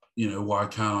 why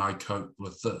can't I cope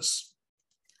with this?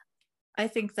 I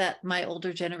think that my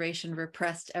older generation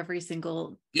repressed every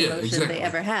single emotion they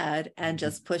ever had and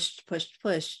just pushed.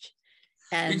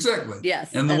 And exactly.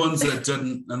 Yes. And the ones that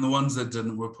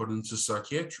didn't were put into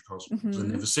psychiatric hospitals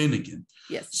and never seen again.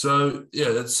 Yes. So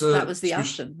yeah, that was the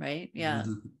option, right? Yeah.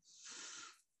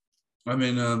 I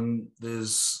mean, there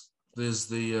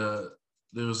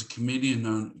was a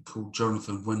comedian called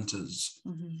Jonathan Winters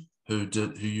who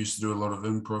used to do a lot of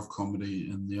improv comedy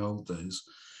in the old days,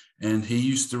 and he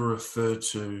used to refer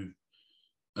to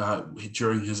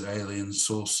during his alien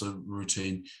saucer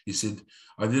routine, he said,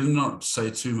 "I did not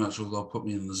say too much, or they'll put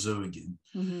me in the zoo again."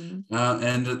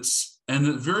 And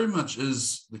it very much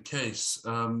is the case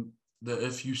that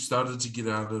if you started to get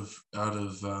out of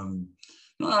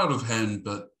not out of hand,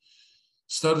 but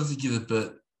started to get a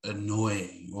bit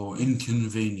annoying or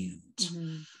inconvenient,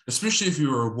 especially if you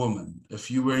were a woman,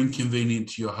 if you were inconvenient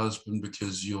to your husband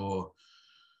because your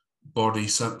body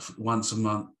once a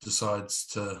month decides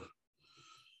to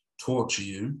torture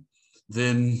you,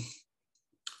 then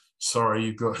sorry,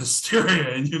 you've got hysteria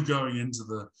and you're going into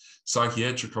the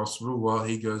psychiatric hospital while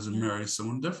he goes and marries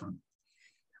someone different.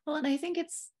 Well, and I think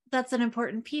that's an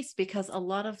important piece, because a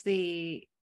lot of the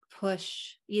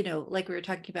push, like we were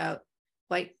talking about,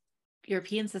 white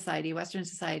European society, Western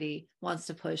society wants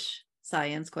to push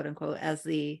science, quote unquote, as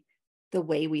the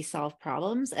way we solve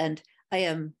problems. And I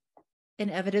am an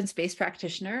evidence-based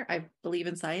practitioner. I believe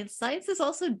in science. Science is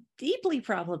also deeply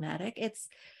problematic. It's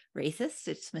racist,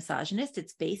 it's misogynist,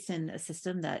 it's based in a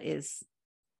system that is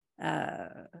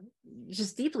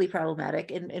just deeply problematic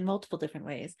in multiple different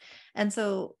ways. And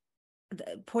so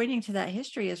pointing to that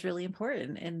history is really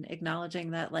important, and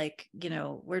acknowledging that,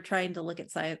 we're trying to look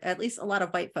at science, at least a lot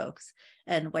of white folks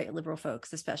and white liberal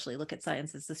folks especially look at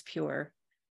science as this pure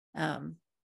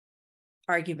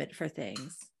argument for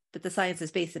things, but the science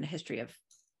is based in a history of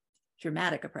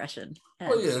dramatic oppression.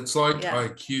 Well, yeah, it's like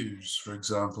IQs, for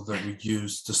example, that we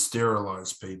use to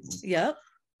sterilize people. Yep.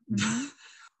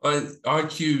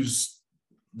 IQs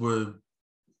were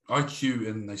IQ,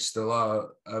 and they still are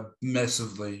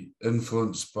massively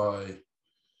influenced by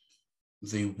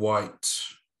the white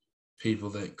people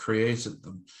that created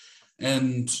them,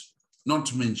 and not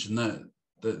to mention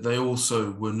that they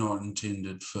also were not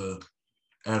intended for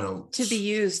adults to be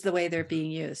used the way they're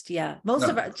being used. Yeah, most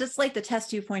of our, just like the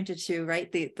test you pointed to,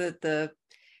 right? The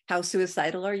how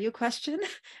suicidal are you question.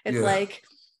 It's like,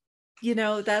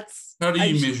 that's how do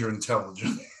you measure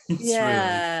intelligence?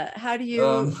 Yeah, really. How do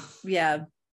you? Yeah.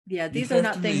 These are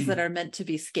not things that are meant to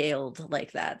be scaled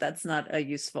like that. That's not a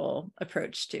useful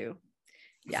approach to.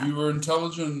 If you were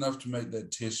intelligent enough to make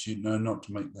that test, you'd know not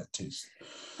to make that test.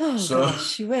 Oh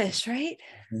gosh, you wish, right?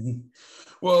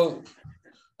 Well,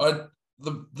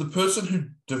 the person who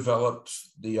developed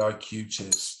the IQ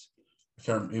test,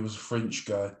 he was a French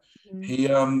guy. Mm-hmm. He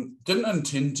didn't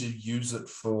intend to use it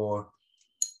for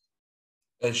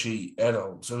actually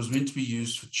adults. It was meant to be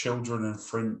used for children in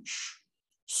French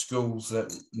schools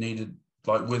that needed,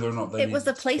 like, whether or not they. It was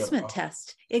a placement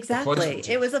test. Exactly.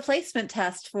 It was a placement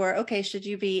test for, okay, should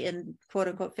you be in quote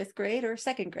unquote 5th grade or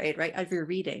 2nd grade, right? Of your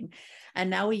reading. And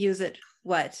now we use it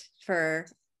for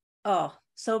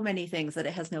so many things that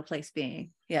it has no place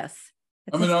being. Yes.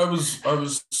 I mean, I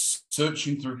was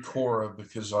searching through Quora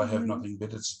because I have nothing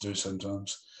better to do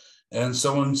sometimes. And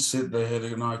someone said they had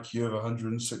an IQ of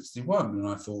 161. And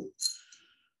I thought,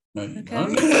 no, you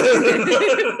don't.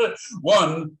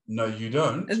 One, no, you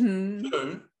don't. Mm-hmm.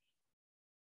 Two.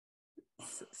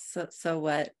 So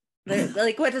what?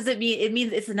 Like, what does it mean? It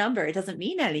means it's a number. It doesn't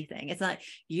mean anything. It's not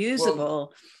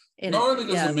usable. Well, not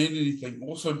only does it mean anything,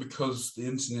 also because the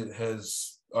internet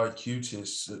has IQ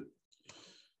tests that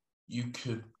you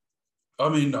could. I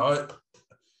mean, I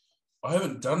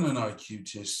haven't done an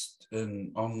IQ test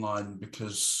online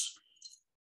because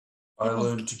I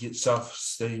learned to get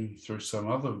self-esteem through some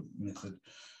other method.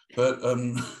 But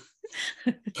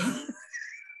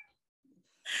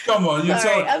come on, you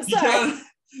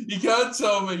can't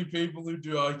tell me people who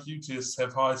do IQ tests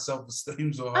have high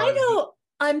self-esteem or high. I don't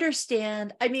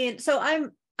understand. I mean, so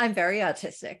I'm very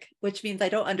autistic, which means I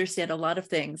don't understand a lot of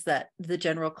things that the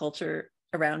general culture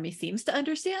around me seems to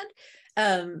understand.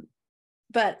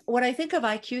 But when I think of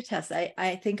IQ tests,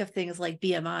 I think of things like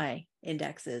BMI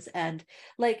indexes and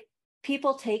like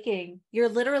you're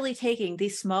literally taking the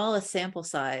smallest sample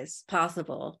size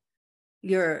possible.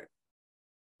 You're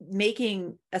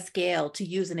making a scale to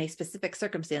use in a specific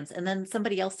circumstance, and then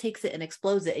somebody else takes it and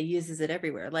explodes it and uses it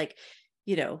everywhere. Like,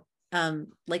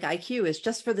 like IQ is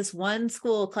just for this one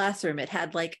school classroom. It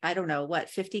had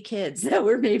 50 kids that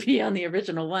were maybe on the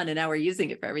original one, and now we're using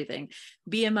it for everything.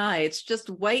 BMI, it's just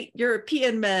white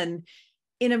European men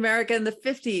in America in the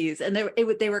 50s, and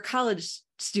they were college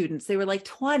students. They were like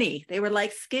 20. They were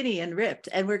like skinny and ripped,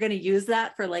 and we're going to use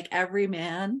that for like every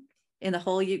man in the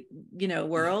whole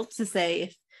world to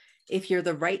say if you're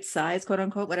the right size, quote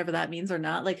unquote, whatever that means or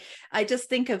not. Like, I just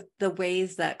think of the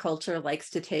ways that culture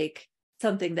likes to take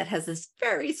something that has this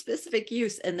very specific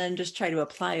use and then just try to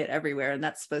apply it everywhere. And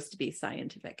that's supposed to be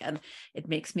scientific. And it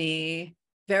makes me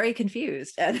very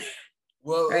confused and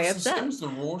very upset. Well, it's the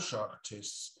Rorschach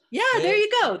tests. Yeah, there you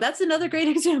go. That's another great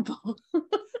example.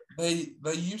 They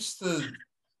used to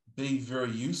be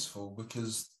very useful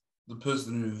because the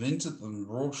person who invented them,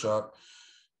 Rorschach,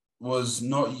 was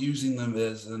not using them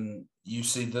as in, you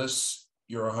see this,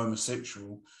 you're a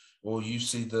homosexual, or you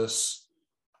see this,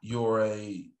 you're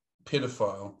a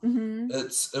pedophile. Mm-hmm.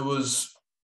 It was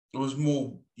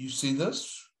more, you see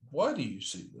this, why do you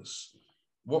see this?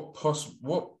 What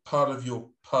part of your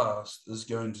past is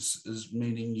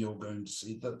meaning you're going to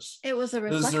see this? It was a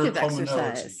reflective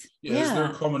exercise. Yeah, is there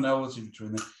a commonality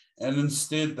between them? And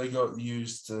instead they got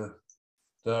used to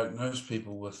diagnose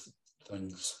people with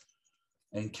things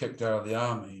and kicked out of the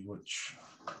army, which...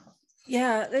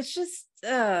 Yeah, it's just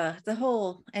the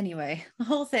whole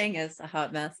thing is a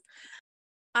hot mess.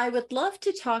 I would love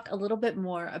to talk a little bit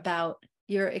more about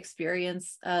your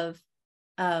experience of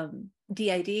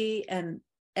DID and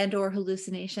or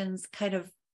hallucinations. Kind of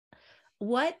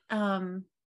what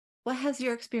has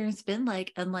your experience been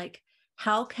like, and like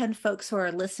how can folks who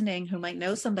are listening who might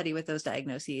know somebody with those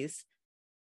diagnoses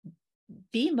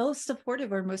be most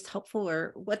supportive or most helpful,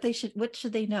 or what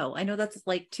should they know? I know that's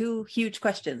like 2 huge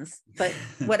questions, but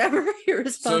whatever your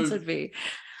response would be.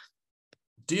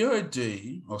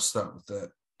 DID, I'll start with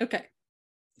that. Okay.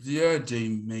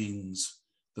 DID means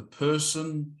the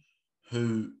person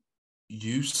who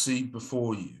you see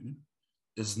before you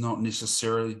is not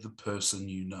necessarily the person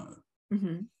you know.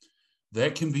 Mm-hmm.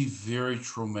 That can be very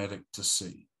traumatic to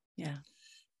see. Yeah.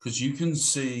 Because you can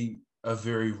see a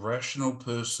very rational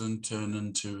person turn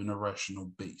into an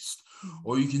irrational beast,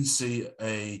 or you can see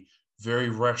a very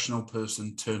rational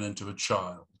person turn into a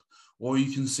child, or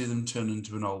you can see them turn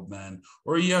into an old man,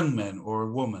 or a young man, or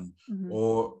a woman,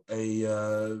 or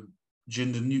a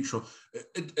gender neutral.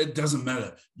 It doesn't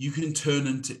matter. You can turn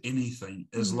into anything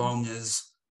as long as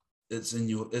it's in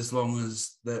your, as long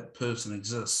as that person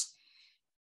exists.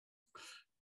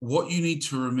 What you need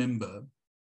to remember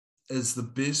is the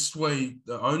best way,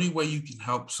 the only way you can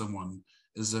help someone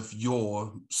is if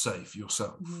you're safe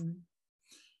yourself.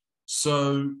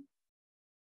 So,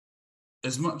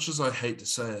 as much as I hate to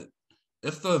say it,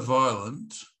 if they're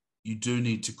violent, you do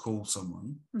need to call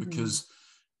someone, because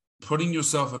putting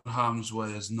yourself in harm's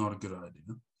way is not a good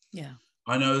idea. Yeah.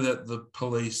 I know that the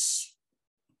police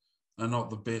are not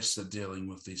the best at dealing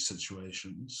with these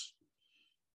situations.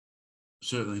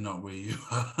 Certainly not where you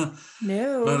are.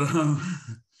 No.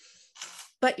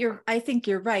 But I think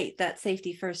you're right that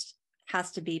safety first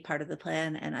has to be part of the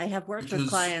plan. And I have worked with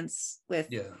clients with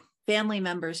family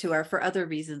members who are for other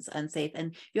reasons unsafe,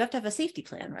 and you have to have a safety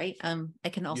plan, right? I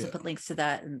can also put links to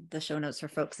that in the show notes for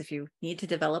folks if you need to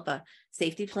develop a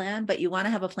safety plan, but you want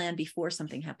to have a plan before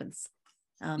something happens,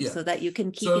 so that you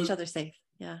can keep each other safe.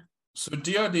 Yeah. So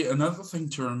DID, another thing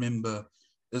to remember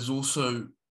is also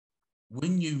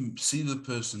when you see the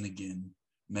person again,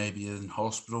 maybe in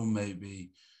hospital,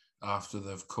 maybe after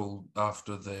their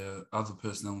other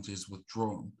personality is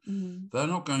withdrawn, they're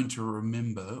not going to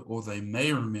remember, or they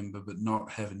may remember but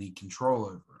not have any control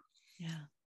over it. Yeah.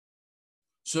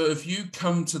 So if you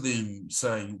come to them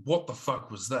saying, "What the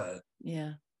fuck was that?"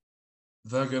 Yeah.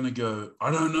 They're going to go,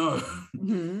 "I don't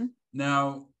know."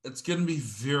 Now, it's going to be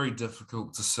very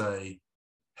difficult to say,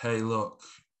 "Hey, look,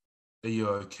 are you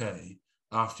okay?"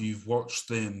 after you've watched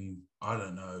them, I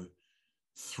don't know,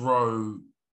 throw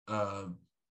a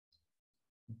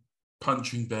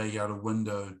punching bag out a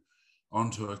window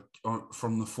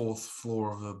from the 4th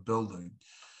floor of a building,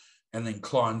 and then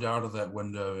climbed out of that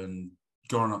window and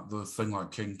gone up the thing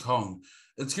like King Kong.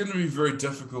 It's going to be very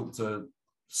difficult to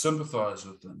sympathize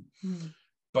with them.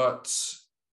 But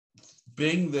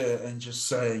being there and just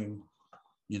saying,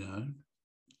 you know,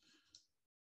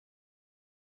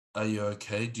 "Are you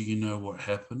okay? Do you know what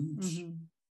happened?"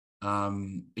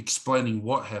 Explaining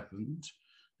what happened,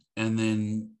 and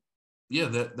then,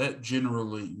 that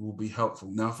generally will be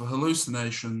helpful. Now, for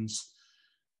hallucinations,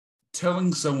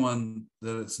 telling someone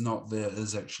that it's not there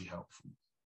is actually helpful.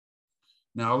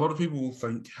 Now, a lot of people will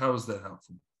think, how is that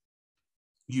helpful?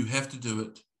 You have to do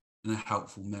it in a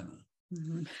helpful manner.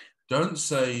 Don't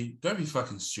be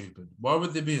fucking stupid. Why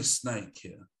would there be a snake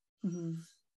here?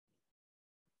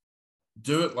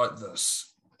 Do it like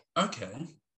this. Okay,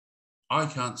 I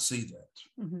can't see that.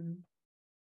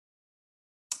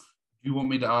 You want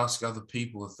me to ask other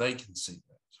people if they can see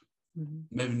that?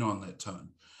 Maybe not in that tone.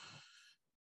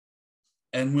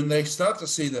 And when they start to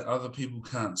see that other people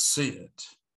can't see it,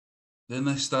 then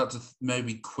they start to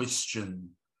maybe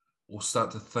question or start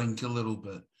to think a little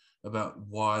bit about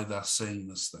why they're seeing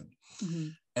this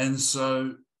thing. And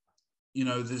so,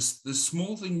 there's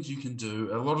small things you can do.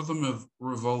 A lot of them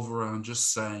revolve around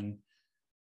just saying,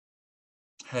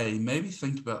 "Hey, maybe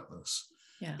think about this."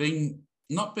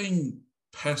 Not being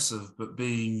passive, but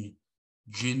being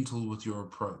gentle with your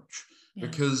approach.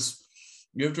 Because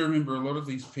you have to remember, a lot of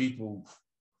these people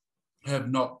have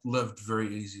not lived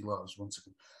very easy lives. Once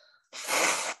again,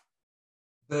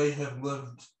 they have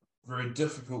lived very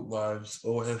difficult lives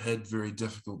or have had very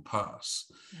difficult pasts.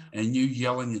 And you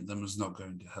yelling at them is not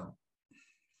going to help.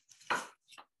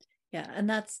 Yeah. And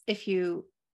that's, if you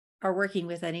are working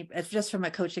with it's just from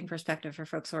a coaching perspective for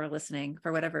folks who are listening,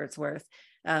 for whatever it's worth.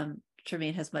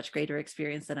 Tremaine has much greater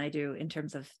experience than I do in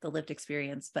terms of the lived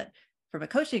experience, but from a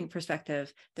coaching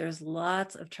perspective, there's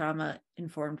lots of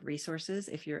trauma-informed resources.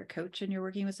 If you're a coach and you're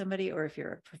working with somebody, or if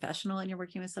you're a professional and you're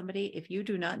working with somebody, if you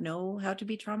do not know how to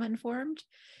be trauma-informed,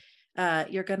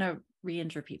 you're going to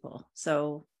re-injure people.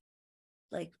 So,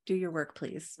 do your work,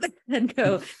 please, and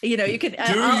go. You can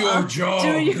do your job.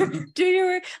 Do your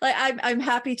work. I'm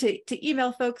happy to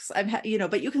email folks. But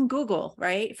you can Google,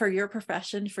 right, for your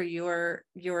profession, for your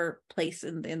place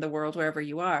in the world, wherever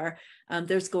you are.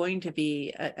 There's going to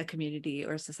be a community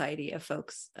or society of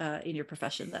folks in your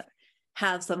profession that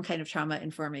have some kind of trauma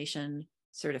information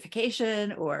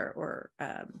certification or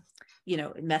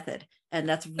method, and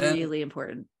that's really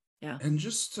important. Yeah. And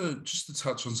just to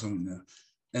touch on something there.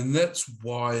 And that's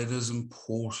why it is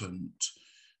important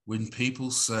when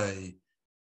people say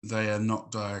they are not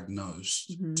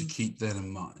diagnosed to keep that in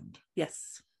mind.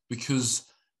 Yes. Because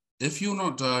if you're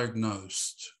not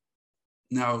diagnosed,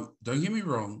 now, don't get me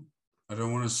wrong, I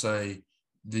don't want to say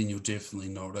then you're definitely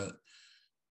not it.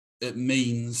 it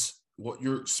means what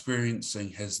you're experiencing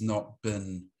has not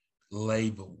been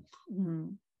labeled. Mm-hmm.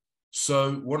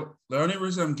 So the only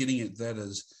reason I'm getting at that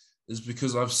is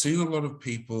because I've seen a lot of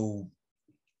people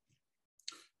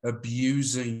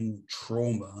abusing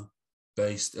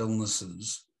trauma-based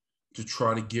illnesses to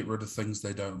try to get rid of things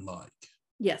they don't like.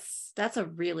 Yes, that's a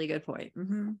really good point.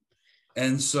 Mm-hmm.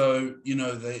 And so,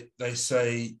 they'll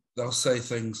say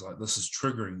things like, this is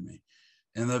triggering me.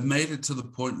 And they've made it to the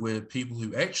point where people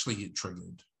who actually get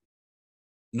triggered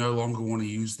no longer want to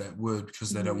use that word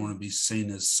because they don't want to be seen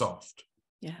as soft.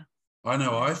 Yeah. I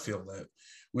know I feel that.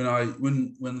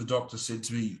 When the doctor said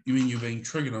to me, "You mean you're being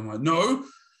triggered?" I'm like, no.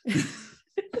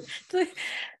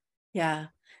 Yeah.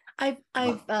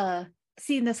 I've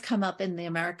seen this come up in the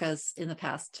Americas in the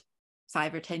past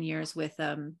 5 or 10 years with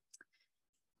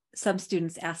some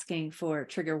students asking for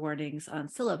trigger warnings on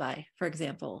syllabi, for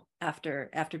example, after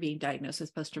being diagnosed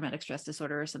with post-traumatic stress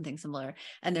disorder or something similar,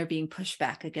 and they're being pushed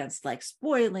back against like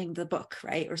spoiling the book,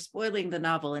 right, or spoiling the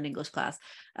novel in English class,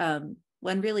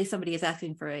 when really somebody is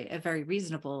asking for a very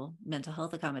reasonable mental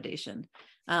health accommodation,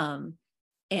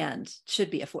 and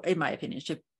should be in my opinion,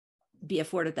 should be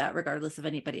afforded that regardless of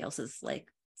anybody else's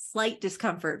like slight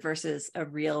discomfort versus a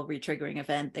real retriggering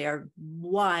event. They are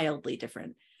wildly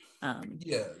different.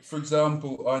 For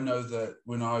example, I know that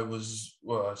when I was,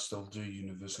 I still do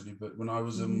university, but when I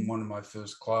was in one of my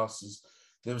first classes,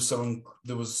 there was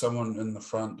someone in the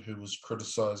front who was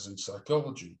criticizing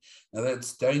psychology. Now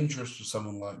that's dangerous for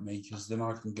someone like me, because then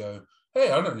I can go,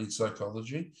 hey, I don't need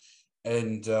psychology,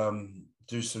 and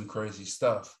do some crazy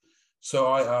stuff. So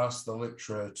I asked the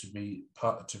lecturer to be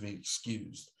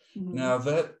excused. Mm-hmm. Now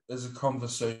that is a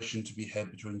conversation to be had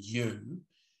between you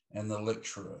and the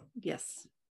lecturer. Yes.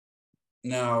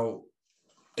 Now,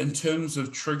 in terms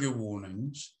of trigger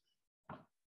warnings,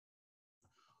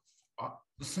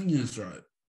 the thing is, right,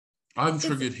 I'm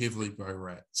triggered heavily by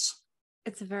rats.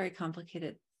 It's a very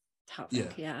complicated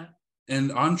topic, yeah.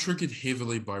 And I'm triggered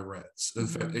heavily by rats. In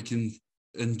fact, it can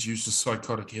induce a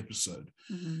psychotic episode.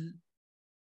 Mm-hmm.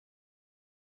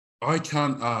 I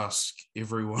can't ask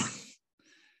everyone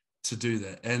to do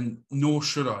that, and nor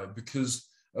should I, because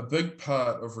a big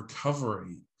part of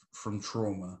recovery from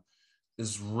trauma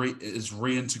is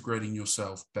reintegrating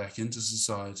yourself back into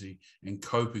society and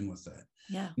coping with that.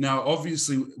 Yeah. Now,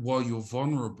 obviously, while you're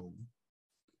vulnerable,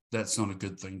 that's not a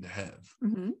good thing to have.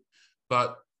 Mm-hmm.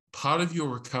 But part of your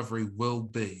recovery will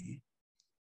be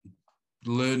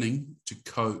learning to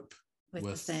cope with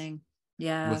the thing.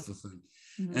 Yeah. With the thing.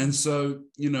 Mm-hmm. And so,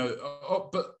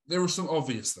 but there are some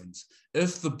obvious things.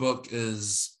 If the book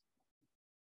is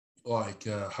like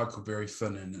Huckleberry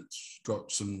Finn and it's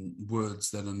got some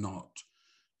words that are not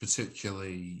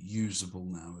particularly usable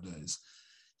nowadays,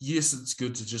 yes, it's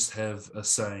good to just have a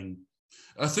saying.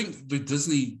 I think the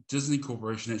Disney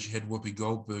Corporation actually had Whoopi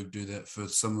Goldberg do that for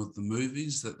some of the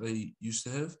movies that they used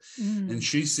to have. And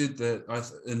she said that,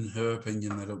 in her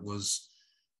opinion, that it was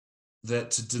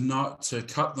that to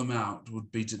cut them out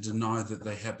would be to deny that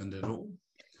they happened at all.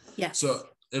 Yes. So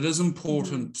it is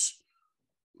important,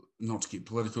 not to get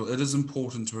political, it is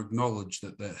important to acknowledge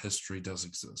that history does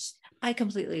exist. I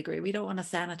completely agree. We don't want to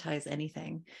sanitize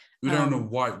anything. We don't want to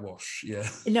whitewash,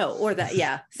 No, or that,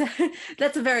 yeah.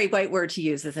 That's a very white word to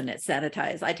use, isn't it?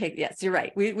 Sanitize. Yes, you're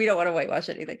right. We don't want to whitewash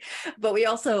anything. But we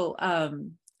also,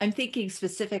 I'm thinking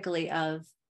specifically of,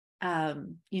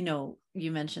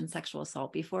 you mentioned sexual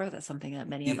assault before. That's something that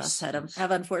many of us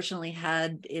have unfortunately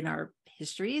had in our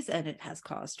histories, and it has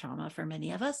caused trauma for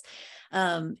many of us.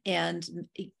 And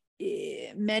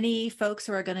many folks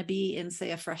who are going to be in, say,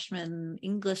 a freshman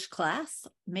English class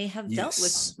may have dealt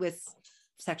with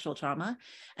sexual trauma.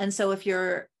 And so if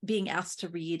you're being asked to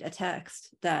read a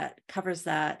text that covers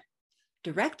that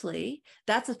directly,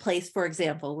 that's a place, for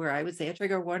example, where I would say a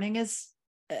trigger warning is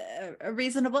a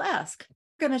reasonable ask.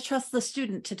 We're going to trust the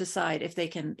student to decide if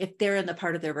they're in the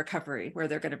part of their recovery where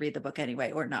they're going to read the book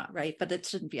anyway or not, right? But it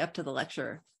shouldn't be up to the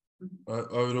lecturer. I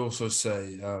would also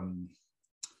say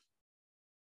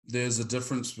there's a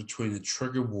difference between a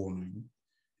trigger warning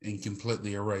and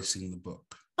completely erasing the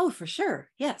book. Oh, for sure.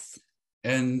 Yes.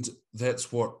 And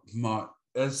that's what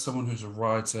as someone who's a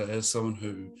writer, as someone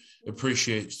who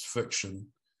appreciates fiction,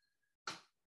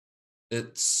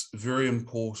 it's very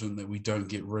important that we don't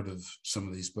get rid of some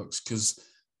of these books, because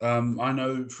I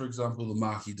know, for example, the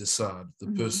Marquis de Sade,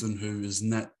 the person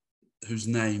whose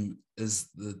name is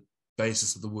the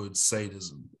basis of the word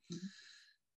sadism.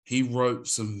 He wrote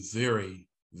some very,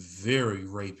 very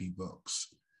rapey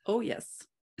books. Oh, yes.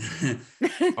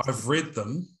 I've read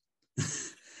them.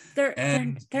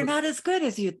 They're not as good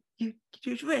as you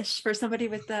huge wish for somebody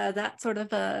with that sort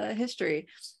of history.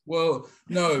 Well,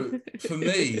 no, for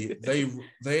me,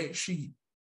 they actually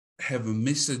have a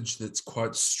message that's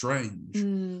quite strange.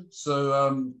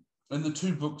 So in the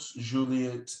two books,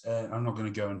 Juliet, and I'm not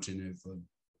going to go into any of the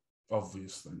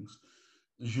obvious things,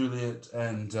 Juliet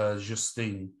and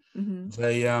Justine,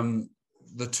 they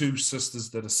the two sisters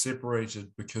that are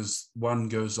separated because one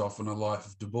goes off on a life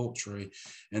of debauchery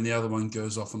and the other one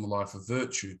goes off on a life of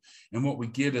virtue. And what we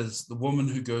get is the woman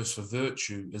who goes for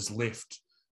virtue is left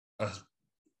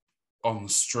on the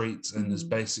streets and is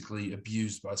basically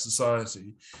abused by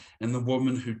society. And the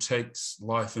woman who takes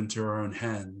life into her own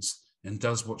hands and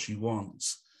does what she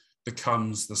wants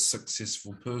becomes the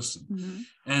successful person.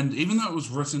 And even though it was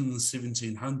written in the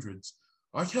 1700s,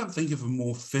 I can't think of a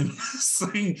more feminist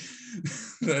thing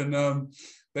than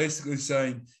basically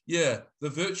saying, yeah, the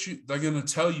virtue, they're going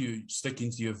to tell you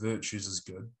sticking to your virtues is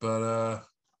good, but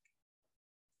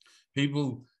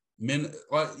men,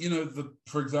 like,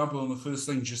 for example, in the first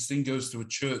thing, Justine goes to a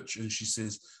church and she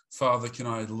says, Father, can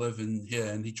I live in here?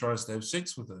 And he tries to have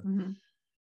sex with her.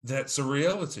 That's a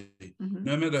reality.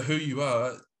 No matter who you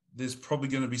are, there's probably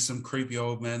going to be some creepy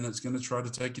old man that's going to try to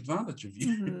take advantage of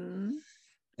you.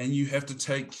 And you have to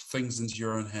take things into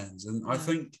your own hands. And I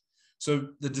think, so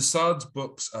the Dessards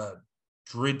books are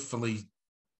dreadfully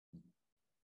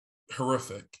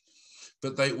horrific,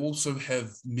 but they also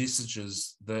have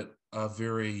messages that are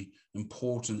very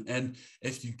important. And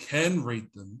if you can read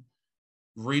them,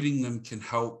 reading them can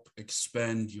help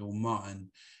expand your mind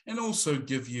and also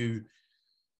give you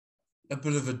a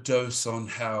bit of a dose on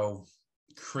how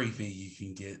creepy you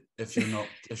can get if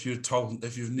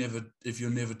you're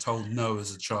never told no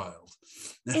as a child.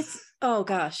 Oh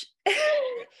gosh.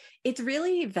 It's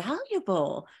really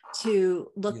valuable to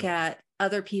look at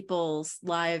other people's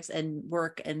lives and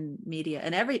work and media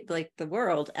and the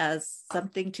world as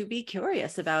something to be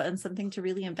curious about and something to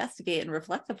really investigate and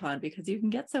reflect upon, because you can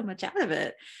get so much out of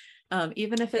it.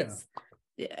 Even if it's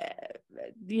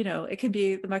it could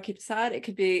be the Marquis de Sade, it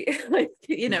could be it could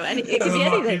be anything.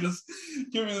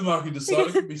 Give me the Marquis de Sade.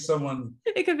 It could be someone.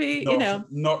 It could be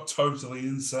not totally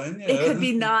insane. It could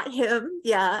be not him.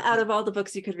 Out of all the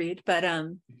books you could read, but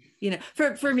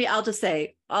for me, I'll just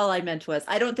say all I meant was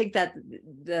I don't think that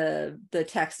the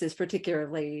text is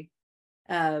particularly.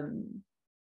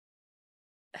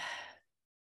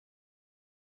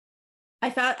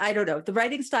 I don't know. The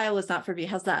writing style was not for me.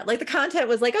 How's that? Like the content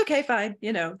was like, okay, fine.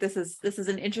 This is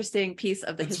an interesting piece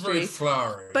of the history. Very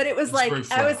flowery. But it was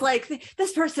I was like,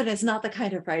 this person is not the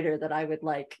kind of writer that I would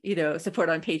support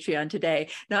on Patreon today.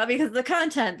 Not because of the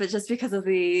content, but just because of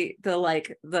the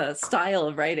style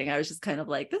of writing. I was just kind of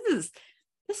like, this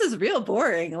is real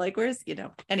boring. Like, where's,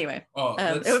 anyway.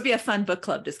 It would be a fun book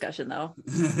club discussion though.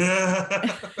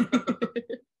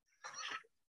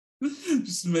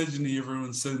 Just imagining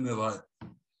everyone sitting there like,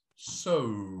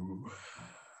 so.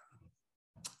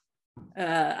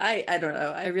 I don't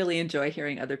know. I really enjoy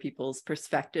hearing other people's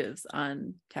perspectives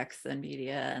on text and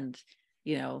media, and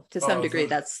to some degree,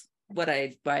 that's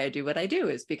why I do what I do,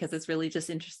 is because it's really just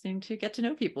interesting to get to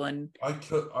know people. And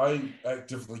I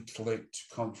actively collect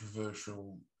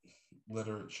controversial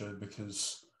literature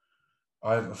because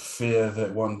I have a fear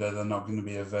that one day they're not going to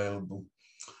be available.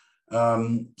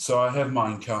 So I have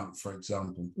Mein Kampf, for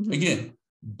example. Again,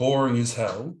 boring as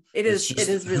hell. It is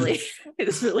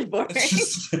really boring.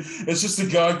 It's just a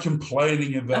guy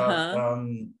complaining about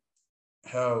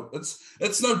how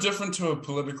it's no different to a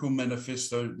political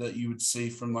manifesto that you would see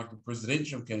from like a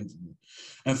presidential candidate.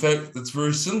 In fact, it's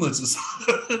very similar to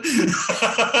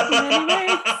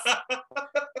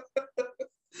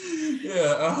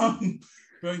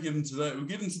we won't get into that. We'll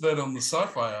get into that on the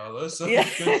Sci-Fi Hour, though. So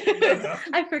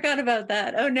I forgot about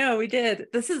that. Oh no, we did.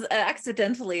 This is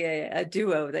accidentally a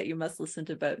duo that you must listen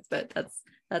to both, but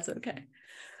that's okay.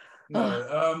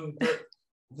 No,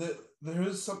 but there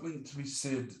is something to be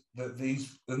said that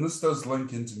and this does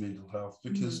link into mental health,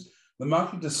 because the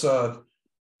Marquis de Sade,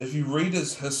 if you read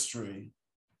his history,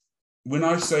 when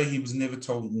I say he was never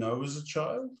told no as a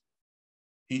child,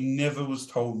 he never was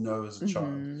told no as a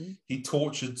child. He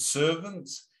tortured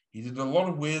servants. He did a lot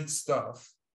of weird stuff.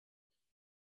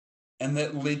 And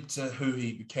that led to who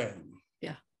he became.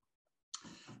 Yeah.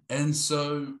 And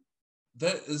so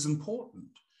that is important.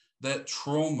 That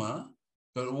trauma,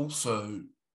 but also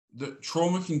that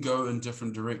trauma can go in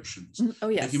different directions. Oh,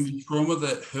 yes. There can be trauma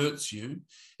that hurts you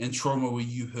and trauma where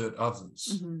you hurt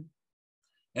others.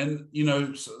 And,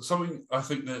 something I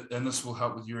think that, and this will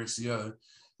help with your SEO,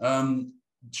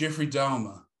 Jeffrey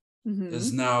Dahmer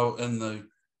is now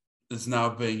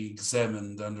being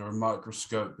examined under a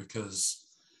microscope because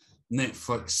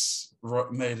Netflix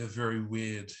made a very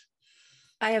weird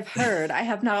I have heard. I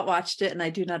have not watched it, and I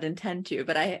do not intend to.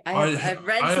 But I've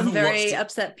read I some haven't watched very it.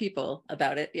 upset people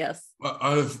about it. Yes.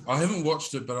 I haven't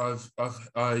watched it, but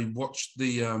I watched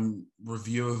the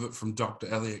review of it from Dr.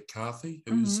 Elliot Carthy,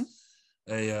 who's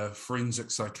a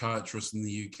forensic psychiatrist in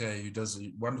the UK who does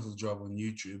a wonderful job on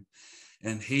YouTube,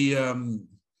 and he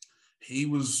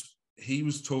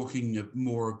was talking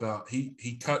more about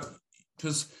he cut,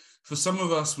 because for some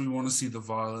of us we want to see the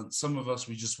violence, some of us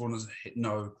we just want to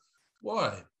know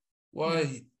why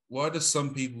does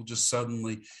some people just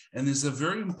suddenly, and there's a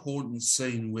very important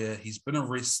scene where he's been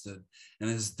arrested and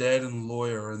his dad and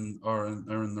lawyer are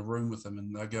in the room with him,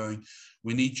 and they're going,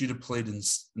 we need you to plead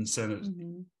insanity.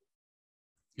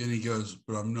 And he goes,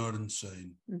 but I'm not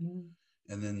insane.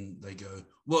 And then they go,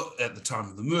 well, at the time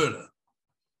of the murder,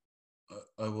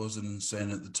 I wasn't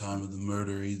insane at the time of the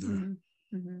murder either.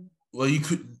 Well, you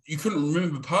couldn't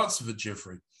remember parts of it,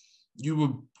 Jeffrey. You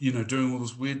were, doing all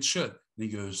this weird shit. And he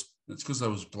goes, it's because I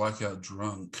was blackout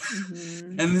drunk.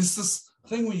 And there's this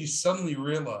thing where you suddenly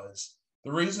realize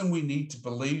the reason we need to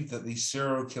believe that these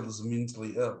serial killers are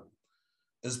mentally ill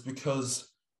is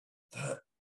because they're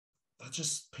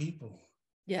just people.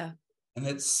 Yeah. And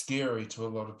it's scary to a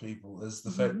lot of people, is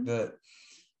the fact that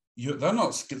they're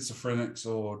not schizophrenics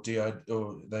or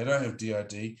they don't have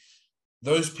DID.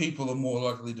 Those people are more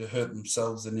likely to hurt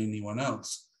themselves than anyone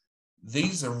else.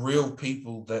 These are real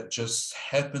people that just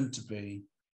happen to be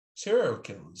serial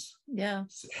killers. Yeah.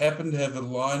 Happen to have a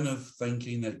line of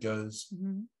thinking that goes,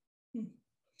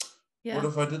 what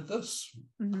if I did this?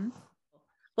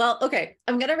 Well, okay,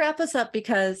 I'm going to wrap us up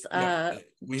because we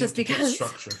have to get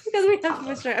structure. Because we have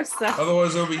to structure. So,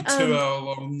 otherwise it'll be 2 hour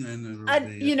long,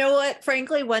 and you know what,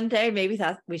 frankly, one day maybe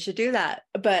we should do that,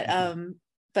 but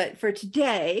for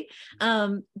today,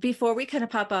 before we kind of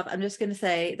pop off, I'm just going to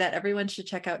say that everyone should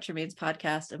check out Tremaine's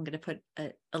podcast. I'm going to put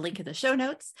a link in the show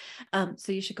notes,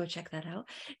 so you should go check that out.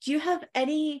 Do you have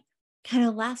any kind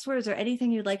of last words or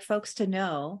anything you'd like folks to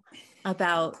know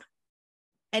about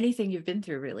anything you've been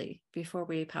through, really, before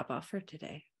we pop off for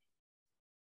today?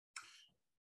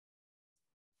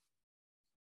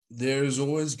 There is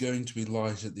always going to be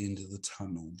light at the end of the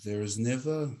tunnel. There is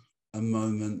never a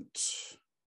moment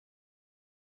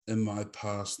in my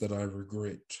past that I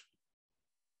regret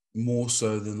more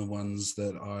so than the ones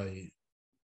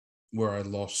where I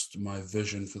lost my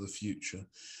vision for the future.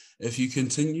 If you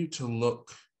continue to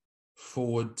look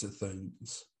forward to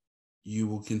things, you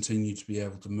will continue to be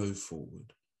able to move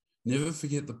forward. Never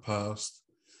forget the past,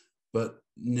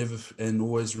 and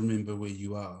always remember where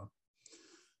you are.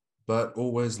 But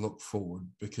always look forward,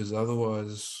 because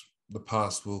otherwise the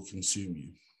past will consume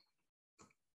you.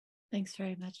 Thanks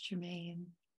very much,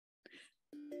 Tremaine.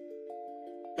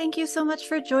 Thank you so much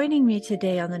for joining me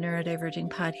today on the Neurodiverging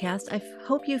Podcast. I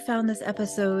hope you found this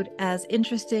episode as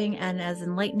interesting and as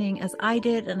enlightening as I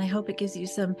did, and I hope it gives you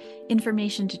some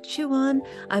information to chew on.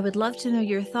 I would love to know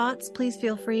your thoughts. Please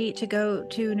feel free to go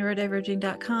to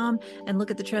neurodiverging.com and look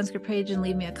at the transcript page and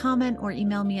leave me a comment, or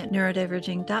email me at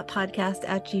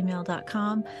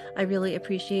neurodiverging.podcast@gmail.com. I really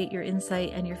appreciate your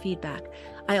insight and your feedback.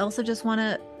 I also just want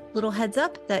to little heads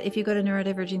up that if you go to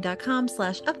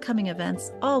neurodiverging.com/upcoming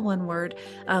events, all one word,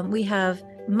 we have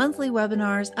monthly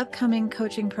webinars, upcoming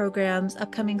coaching programs,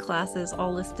 upcoming classes,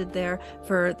 all listed there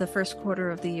for the first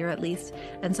quarter of the year at least.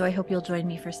 And so I hope you'll join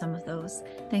me for some of those.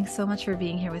 Thanks so much for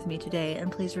being here with me today.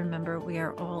 And please remember, we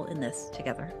are all in this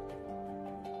together.